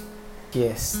 Parang yun.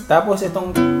 Yes. Tapos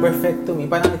itong perfect to me,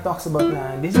 parang it talks about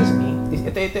na this is me.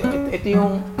 Ito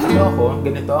yung ako,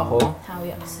 ganito ako. How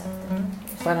you accept it.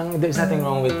 Parang there's nothing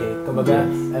wrong with it. Kumbaga,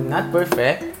 I'm not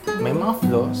perfect, may mga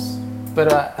flaws,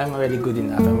 pero I'm already good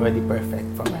enough. I'm already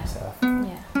perfect for myself.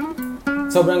 Yeah.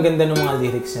 Sobrang ganda ng mga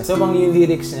lyrics niya. Sobrang yung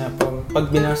lyrics niya, pag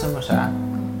binasa mo siya,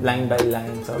 line by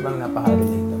line, sobrang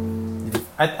napaka-relatable.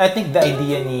 I think the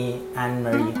idea ni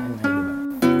Anne-Marie, diba?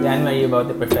 The Anne-Marie about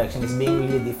the perfection is being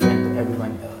really different to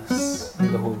everyone else in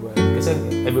the whole world. Kasi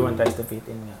everyone tries to fit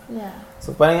in nga. Yeah.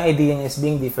 So parang yung idea niya is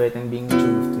being different and being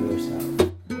true to yourself.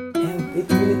 And it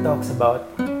really talks about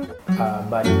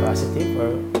body positive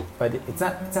or body,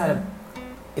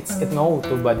 it's no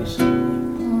to body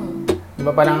shaming.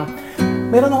 Diba parang,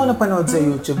 meron ako napanood sa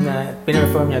YouTube na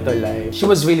pinperform niya to live. She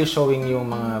was really showing yung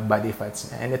mga body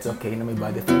fats niya and it's okay na may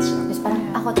body fats siya. Tapos parang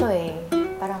ako to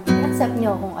parang accept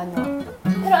niyo kung ano.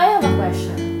 Pero I have a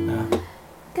question.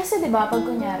 Kasi diba, pag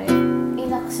kunyari,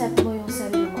 in-accept mo yung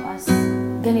sarili mo as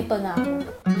ganito na ako.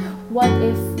 What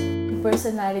if yung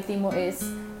personality mo is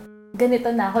ganito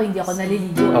na ako, hindi ako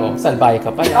naliligo? Oo, salbahe ka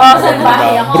pala.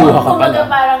 Salbahe ako. Bruha ka pala. Kumbaga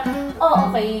parang,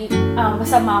 okay,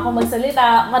 masama ako magsalita,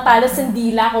 matalas ang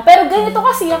dila ko. Pero ganito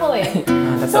kasi ako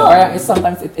So, parang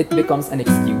sometimes it becomes an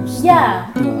excuse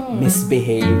to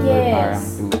misbehave or parang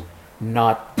to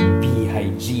not be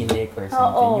hygienic or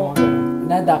something. Yung ganun.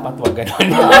 Na dapat wag ganun.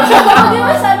 Di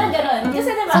ba sana ganun? Kasi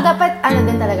diba? So dapat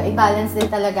din talaga, i-balance din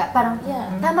talaga. Parang,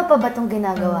 tama pa ba itong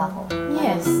ginagawa ko?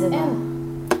 Yes. Diba? And,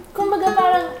 kumbaga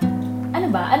parang, ano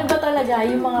ba talaga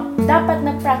yung mga dapat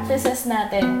na practices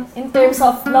natin in terms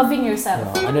of loving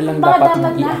yourself? Ano lang mga dapat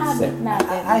na i-accept? habit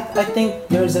natin? I think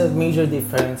there's a major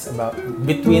difference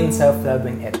between self-love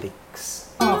and ethics.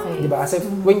 Okay. Diba? Kasi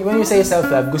when you say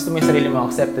self-love, gusto mo yung sarili mo,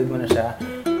 accepted mo na siya,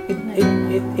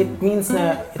 it means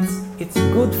na it's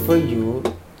good for you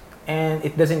and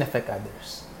it doesn't affect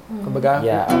others. Kumbaga,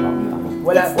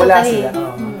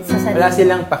 wala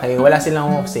silang pake, wala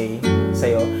silang say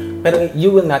sa'yo, pero you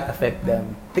will not affect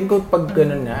them. Tingko pag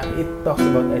ganun na, it talks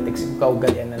about ethics, kung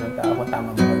kaugalian na ng tao, kung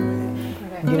tama ba or mali.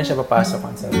 Hindi na siya papasok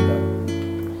on self-love.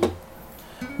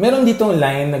 Meron ditong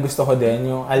line na gusto ko din,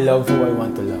 yung I love who I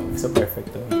want to love. So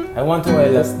perfect to me. I want who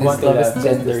I love, want to love,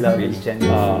 this love is gender.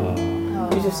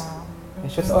 Which is,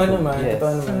 totoo naman.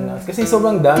 Kasi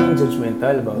sobrang daming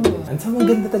judgmental about it. And sobrang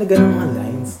ganda talaga ng mga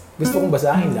lines. Gusto kong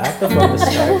basahin lahat from the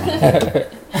start.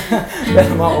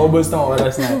 Pero maubos ng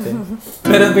oras natin.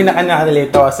 Pero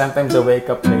pinaka-nakarelate ako, sometimes I wake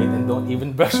up late and don't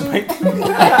even brush my teeth.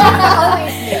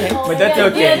 But that's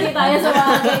okay. Hindi tayo sa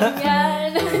mga ganyan.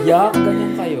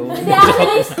 Ganyan kayo. Hindi,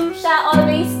 actually, siya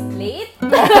always late.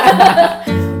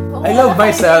 I love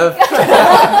myself.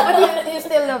 But you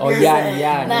still love yourself.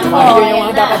 Yan. Nako, Yung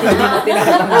mga dapat hindi mo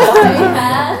tinatanggap.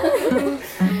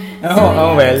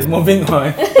 Well, moving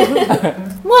on.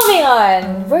 Moving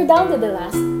on. We're down to the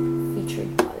last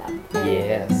featured collab.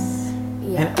 Yes.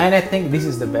 And I think this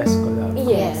is the best collab.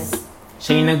 Yes.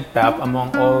 Siya yung nag-top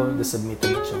among all the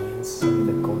submitted collabs.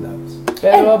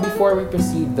 Pero before we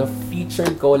proceed, the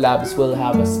featured collabs will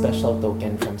have a special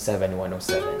token from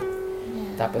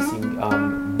 7107. Tapos yung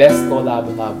best collab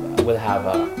will have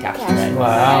a cash prize.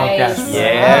 Wow, cash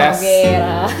prize. Yes.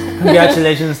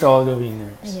 Congratulations to all the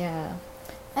winners. Yeah.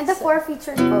 And the 4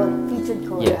 featured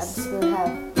collabs Yes. will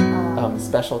have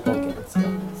special tokens.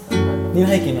 Hindi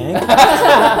nakikinig?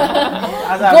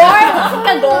 Girl!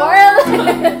 Ka girl!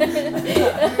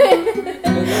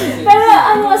 Pero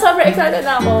sobrang excited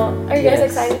na ako. Are you guys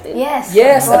excited too? Yes.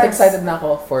 Yes, of at course. excited na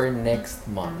ako for next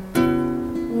month.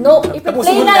 No,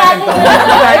 i-play na natin.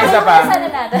 Isa pa. Isa na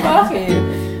natin. Okay.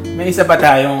 May isa pa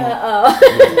tayong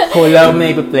collab na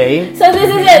ipa-play. So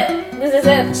this is it.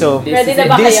 So, Ready na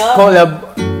ba this kayo?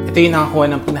 collab, ito yung nakakuha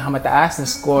ng pinakamataas na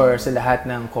score sa lahat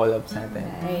ng collabs natin.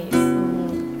 Nice.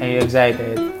 Are you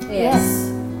excited? Yes.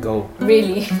 Go.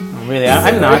 Really? Oh, really?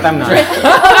 I'm not. Okay,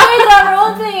 drum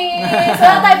roll please.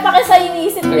 Wala tayo pa sa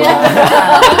inisip niya.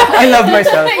 I love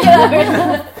myself.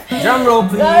 Drum roll,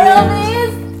 please. Drum roll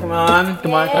please. Come on.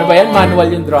 Ano ba yan? Manual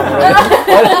yung drum roll.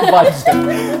 Walang budget.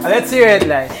 Let's hear it,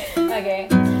 like. Okay.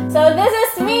 So this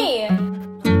is me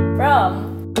from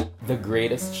The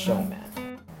Greatest Showman.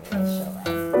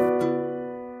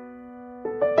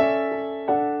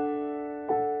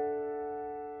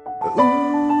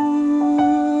 Ooh,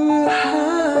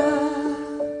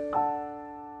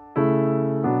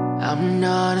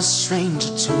 a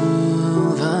stranger to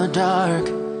the dark.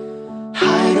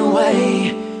 Hide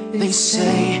away, they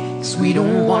say, 'cause we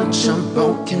don't want your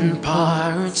broken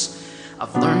parts.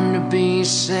 I've learned to be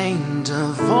ashamed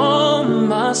of all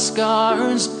my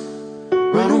scars.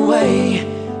 Run away,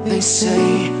 they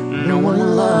say, no one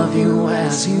will love you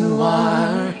as you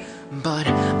are. But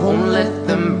won't let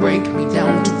them break me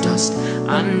down to dust.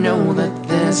 I know that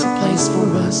there's a place for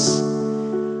us,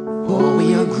 for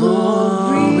we are glorious.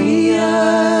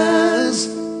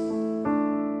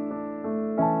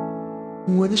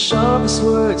 When the sharpest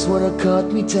words wanna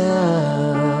cut me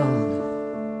down,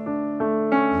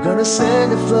 gonna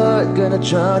send a flood, gonna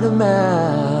drown them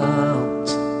out.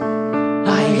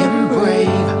 I am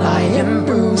brave, I am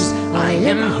bruised, I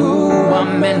am who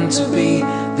I'm meant to be.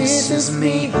 This is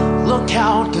me, look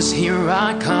out, 'cause here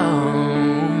I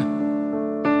come.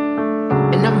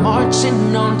 And I'm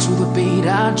marching on to the beat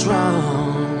I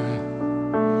drum.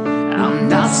 I'm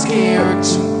not scared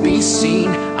to be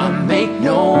seen, I make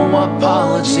no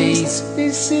apologies.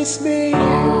 This is me.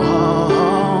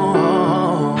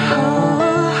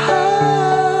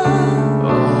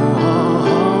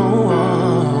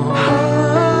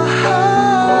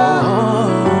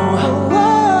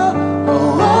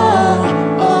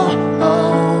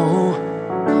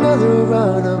 Another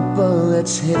round of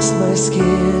bullets hits my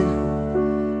skin.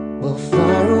 We'll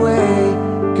fire away,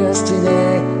 'cause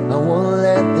today I won't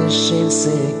let the shame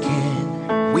sink in.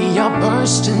 We are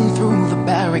bursting through the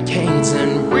barricades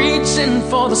and reaching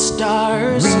for the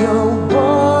stars. We are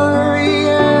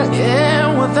warriors.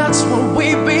 Yeah, well that's what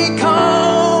we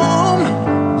become.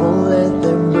 Won't let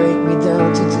them break me down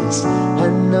to this. I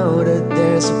know that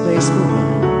there's a place for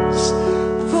us,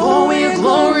 For we are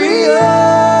glorious.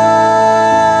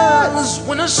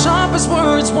 When the sharpest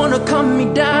words wanna cut me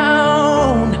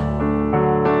down,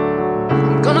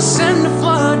 I'm gonna send a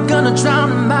flood, gonna drown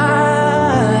them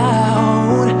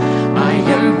out. I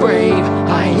am brave,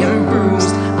 I am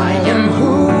bruised, I am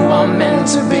who I'm meant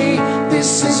to be.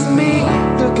 This is me.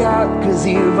 Look out, 'cause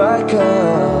here I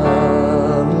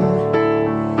come.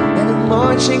 And I'm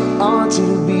marching on to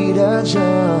the beat of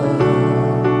drum.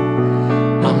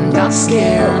 I'm not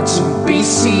scared to be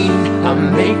seen, I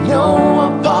make no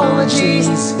apologies.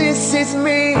 This is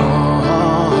me.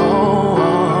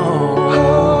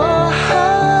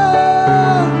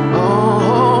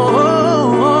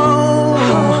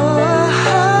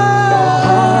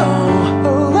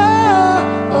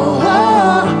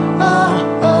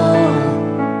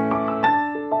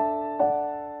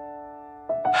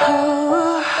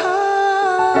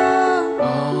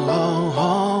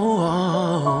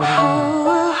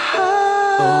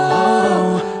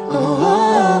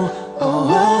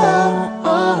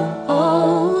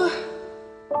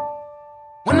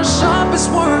 When the sharpest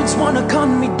words wanna cut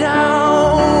me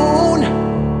down,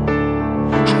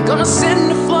 I'm gonna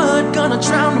send a flood, gonna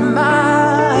drown them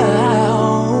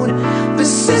out.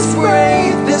 This is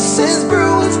brave, this is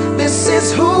bruised, this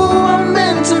is who I'm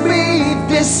meant to be.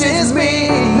 This is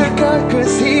me. Look out,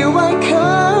 'cause here I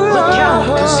come. Look out,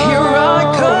 'cause here I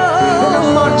come. And I'm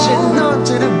marching on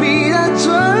to the beat of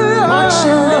drum.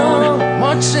 Marching on,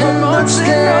 marching, I'm not marching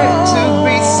scared to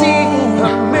be on. seen. I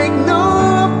make no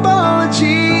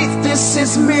apologies. This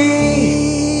is me.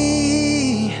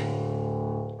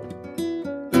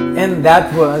 And that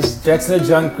was Drexler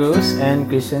John Cruz and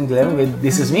Christian Glenn with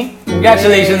This Is Me.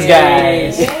 Congratulations,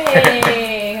 guys!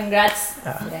 Yay! Congrats,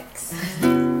 Rex.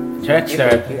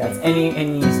 Drexler,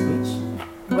 any speech?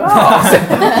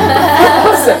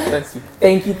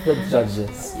 Thank you to the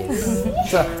judges. Yes.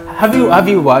 So, have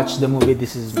you watched the movie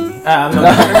This Is Me? No,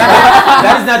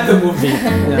 that is not the movie.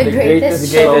 The Greatest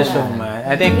Showman.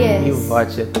 I think Yes. you've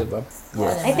watched it, diba?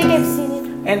 Yes. I think I've seen it.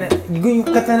 And yung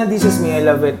kanta na This Is Me, I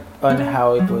love it on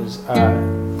how it was,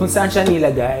 kung saan siya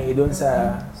nilagay doon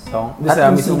sa song. Doon At sa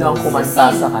kung mismong sino ang movie. kumanta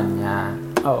sa kanya.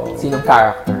 Oo. Sinong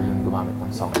character yung gumamit ng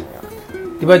song na yun.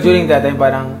 Diba during that time,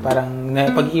 parang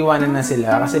pag-iwanan na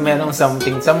sila kasi merong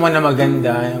someone na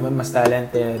maganda, mas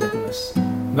talented, at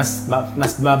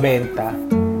mas mabenta.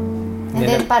 And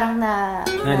then parang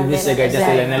na-disregard na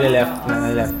sila,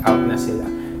 na-left out na sila.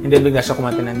 And then bigla siya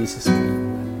kumanta ng This Is Me.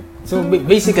 So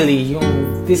basically,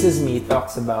 yung This Is Me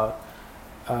talks about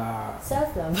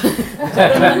Self-love.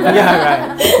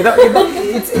 yeah, right.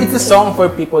 It's a song for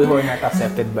people who are not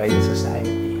accepted by the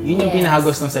society. Yun yung Yes.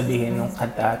 pinakagustong sabihin ng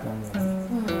kanta at ng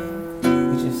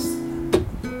which is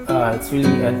it's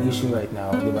really an issue right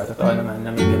now, di ba? Totoo naman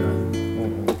na may ganun.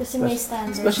 Kasi may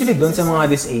standards. Especially doon sa mga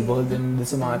disabled, doon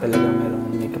sa mga talagang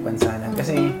may kapansanan.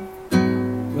 Kasi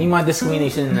may mga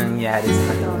discrimination na nangyayari sa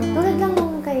kanila. Tulad lang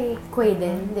nung kay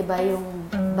Quaden, di ba? Yung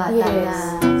bata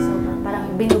Yes. na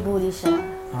parang binubuli siya.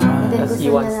 Ah. then Tapos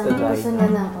he wants to die. gusto niya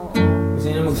na, oo. Gusto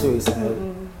niya mag-suicide.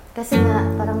 Kasi nga,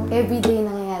 parang everyday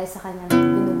nangyayari sa kanya,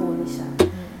 binubuli siya.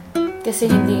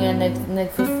 Kasi hindi nga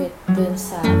nag-fit dun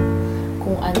sa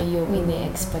kung ano yung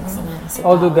ini-expect sa mga sa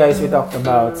Although tao. guys, we talked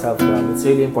about self-love, it's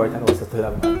really important also to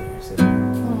love others.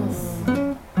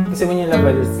 Kasi when you love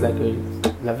others, it's like you're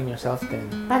loving yourself then.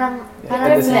 Parang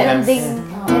at the same meron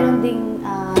time, ding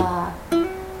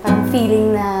parang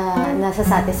feeling na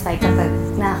nasa-satisfy kapag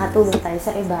nakakatulong tayo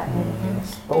sa iba.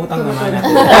 Pautang naman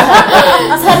natin.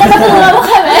 Sana patulungan mo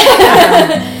kami.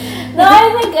 No, I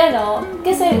think,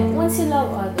 kasi once you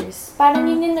love others, parang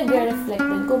yun yung nagre-reflect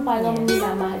din kung paano mo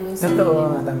minamahal yung sarili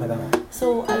Totoo, mo. tama.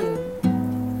 So, ayun.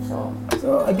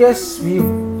 So I guess we're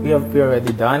already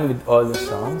done with all the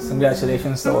songs.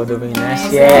 Congratulations to all the winners.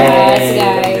 Yes,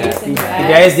 guys. You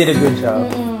guys did a good job.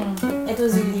 It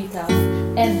was really tough.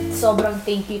 And sobrang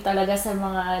thank you talaga sa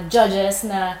mga judges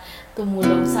na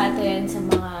tumulong sa atin, sa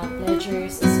mga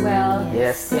pledgers as well.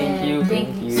 Yes, thank you.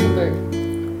 Super.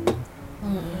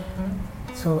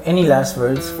 So any last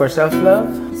words for self-love?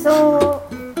 So,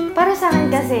 para sa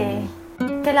akin kasi,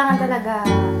 kailangan talaga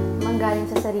manggaling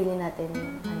sa sarili natin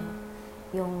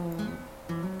yung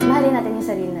mahalin natin yung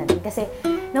sarili natin. Kasi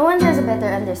no one has a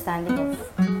better understanding of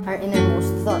our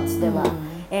innermost thoughts, di ba?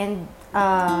 And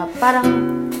parang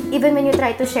even when you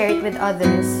try to share it with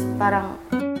others, parang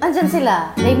andyan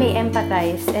sila. They may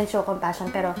empathize and show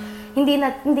compassion, pero hindi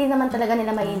naman talaga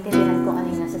nila maiintindihan kung ano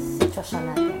yung nasa sitwasyon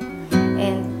natin.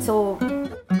 And so,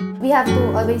 we have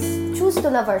to always choose to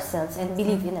love ourselves and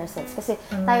believe in ourselves kasi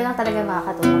tayo lang talaga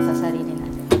makakatulong sa sarili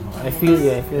natin. I feel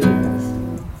you.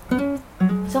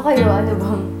 So kayo, ano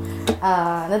bang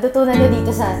natutunan nyo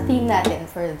dito sa team natin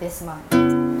for this month?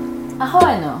 Ako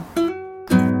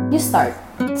you start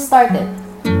it.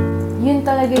 Yun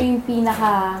talaga yung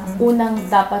pinaka-unang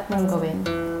dapat mong gawin.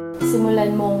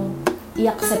 Simulan mong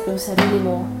i-accept yung sarili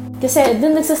mo. Kasi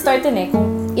dun nagsa-start yun kung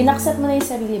in-accept mo na yung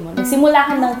sarili mo, nagsimula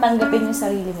ka nang tanggapin yung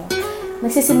sarili mo,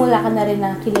 nagsisimula ka na rin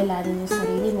na kilalanin yung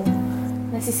sarili mo,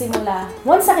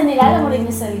 once na kinilala mo rin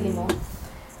yung sarili mo,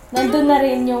 nandun na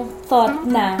rin yung thought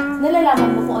na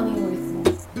nalalaman mo kung ano yung worth mo.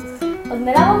 Pag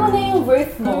nalaman mo na yung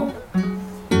worth mo,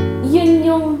 yun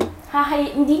yung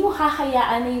hindi mo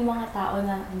hahayaan na yung mga tao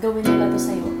na gawin nila to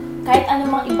sa'yo. Kahit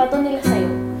anumang iba to nila sa'yo,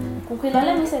 kung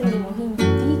kilala mo yung sarili mo,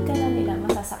 hindi ka na nila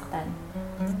masasaktan.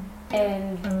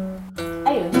 And,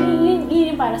 ayun, yun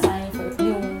yung para sa akin for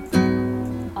yung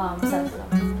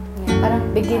self-love. Yeah, parang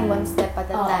begin one step at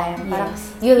a time. Parang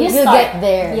yes. you'll start. get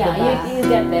there. Yeah, diba? you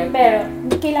get there. Pero,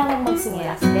 kailangan magsimula.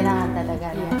 Yes, kailangan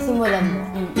talaga. Yeah. Simulan mo.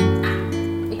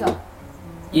 Ikaw?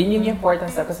 Yun yung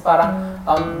importance na kasi parang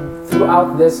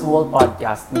throughout this whole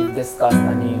podcast, we've discussed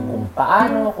ano yung kung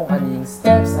paano, kung ano yung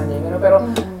steps, ano yung pero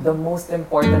the most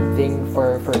important thing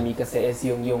for me kasi is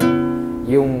yung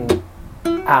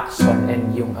action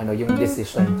and yung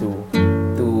decision to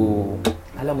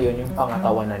alam mo yun, yung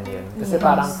pangatawanan yun. Kasi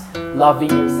parang loving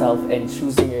yourself and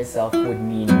choosing yourself would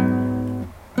mean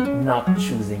not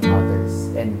choosing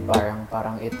others. And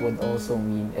parang it would also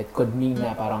mean, it could mean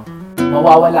na parang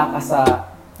mawawala ka sa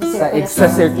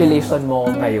circulation mo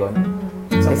ngayon.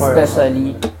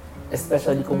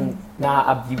 Especially kung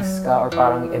na-abuse ka or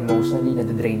parang emotionally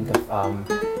nade-drain ka,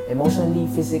 emotionally,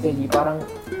 physically, parang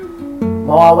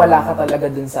mawawala ka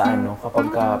talaga dun sa kapag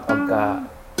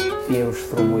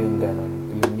through mo yung ganun,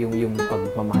 yung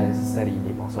pagmamahal sa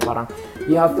sarili mo. So parang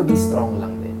you have to be strong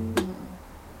lang din.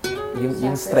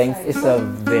 Yung strength is a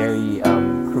very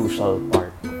crucial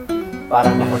part para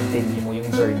ma-continue mo yung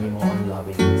journey mo on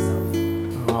loving yourself.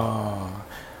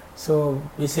 So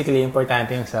basically,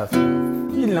 importante yung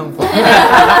self-love. Yun lang po.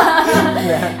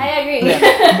 I agree.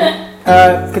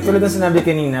 Katulad ng sinabi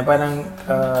kanina, parang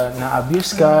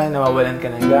na-abuse ka, nawawalan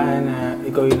ka ng gana,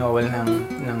 ikaw yung nawawalan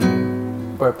ng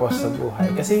purpose sa buhay.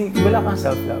 Kasi wala kang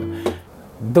self-love.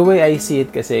 The way I see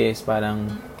it kasi is parang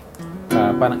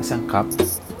isang cup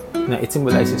na it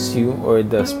symbolizes you or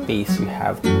the space you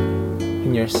have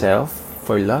in yourself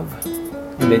for love.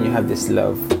 And then you have this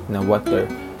love na water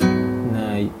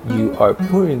na you are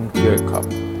pouring to your cup.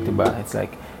 Diba? It's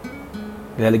like,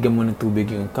 ilalagyan mo ng tubig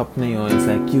yung cup na yun. It's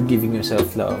like you giving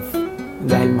yourself love.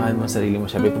 Dahil mahal mo sarili mo,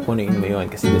 syempre pupunuin mo yun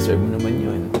kasi deserve mo naman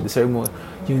yun. Deserve mo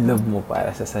yung love mo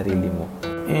para sa sarili mo.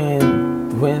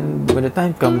 And when the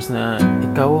time comes na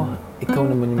ikaw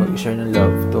naman yung mag-share ng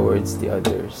love towards the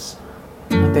others,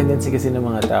 ang tendency kasi ng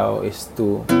mga tao is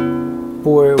to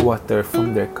pour water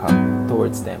from their cup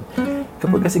towards them.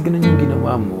 Kapag kasi ganun yung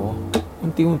ginawa mo,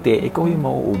 unti-unti, ikaw yung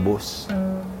mauubos.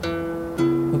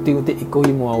 Unti-unti, ikaw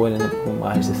yung mawawalan ng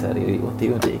pagmamahal sa sarili.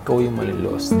 Unti-unti, ikaw yung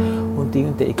malilost.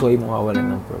 Unti-unti, ikaw yung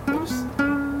mawawalan ng purpose.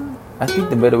 I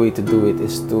think the better way to do it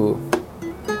is to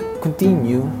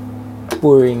continue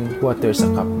pouring water sa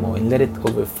cup mo and let it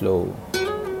overflow.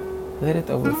 Let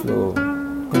it overflow.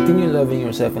 Continue loving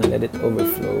yourself and let it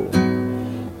overflow.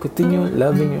 Continue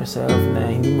loving yourself na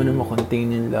hindi mo na makontain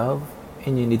yung love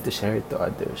and you need to share it to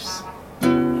others.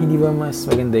 Hindi ba mas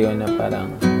maganda yun na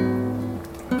parang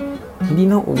hindi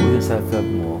na uubos yung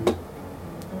self-love mo,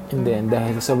 and then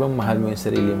dahil sobrang mahal mo yung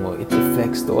sarili mo, it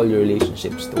reflects to all your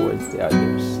relationships towards the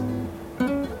others.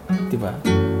 Diba?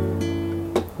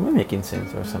 Am I making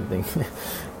sense or something?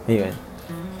 Ayun.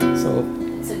 So,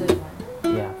 It's a good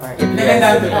one. yeah.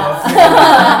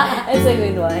 It's a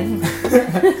good one.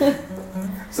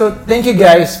 So, thank you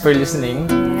guys for listening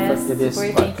Yes, to this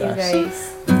super thank you podcast.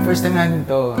 guys. First time natin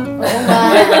to. Oo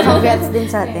nga. Congrats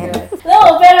din sa atin.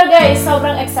 No, pero guys,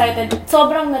 sobrang excited.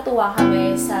 Sobrang natuwa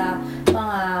kami sa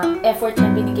mga effort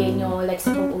na binigay nyo, like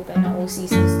sa pag-open ng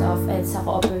OCs and stuff, and sa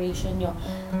cooperation nyo.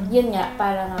 Yun nga,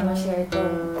 para nga ma-share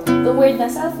the word na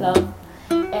self-love.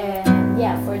 And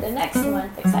yeah, for the next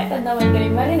month, excited naman kayo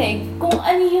marinig kung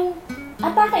ano yung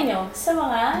atake nyo sa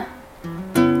mga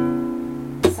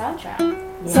soundtrack.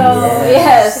 So,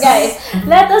 yes, guys,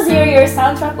 let us hear your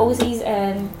soundtrack OCs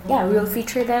and yeah, we'll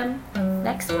feature them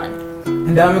next month.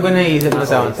 Ang dami ko naisip na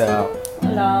soundtrack.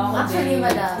 Hello. Actually,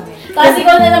 madami. Kasi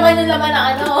ikaw na naman yung laman ng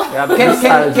ano.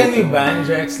 Can we ban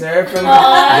Drexler from...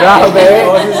 Grabe.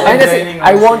 I'm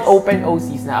I won't open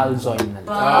OCs na I'll join na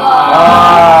lang.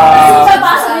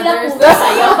 Papasok nila puto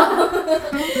sa'yo.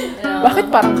 Bakit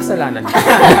parang kasalanan?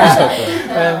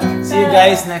 See you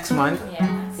guys next month. Yeah.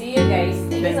 See you guys.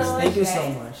 Thank you so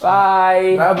guys. much.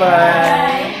 Bye! Bye-bye.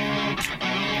 Bye.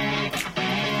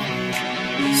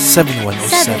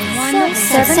 7107.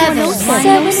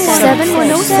 7107.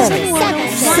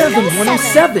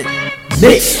 7107.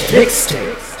 Mixtape.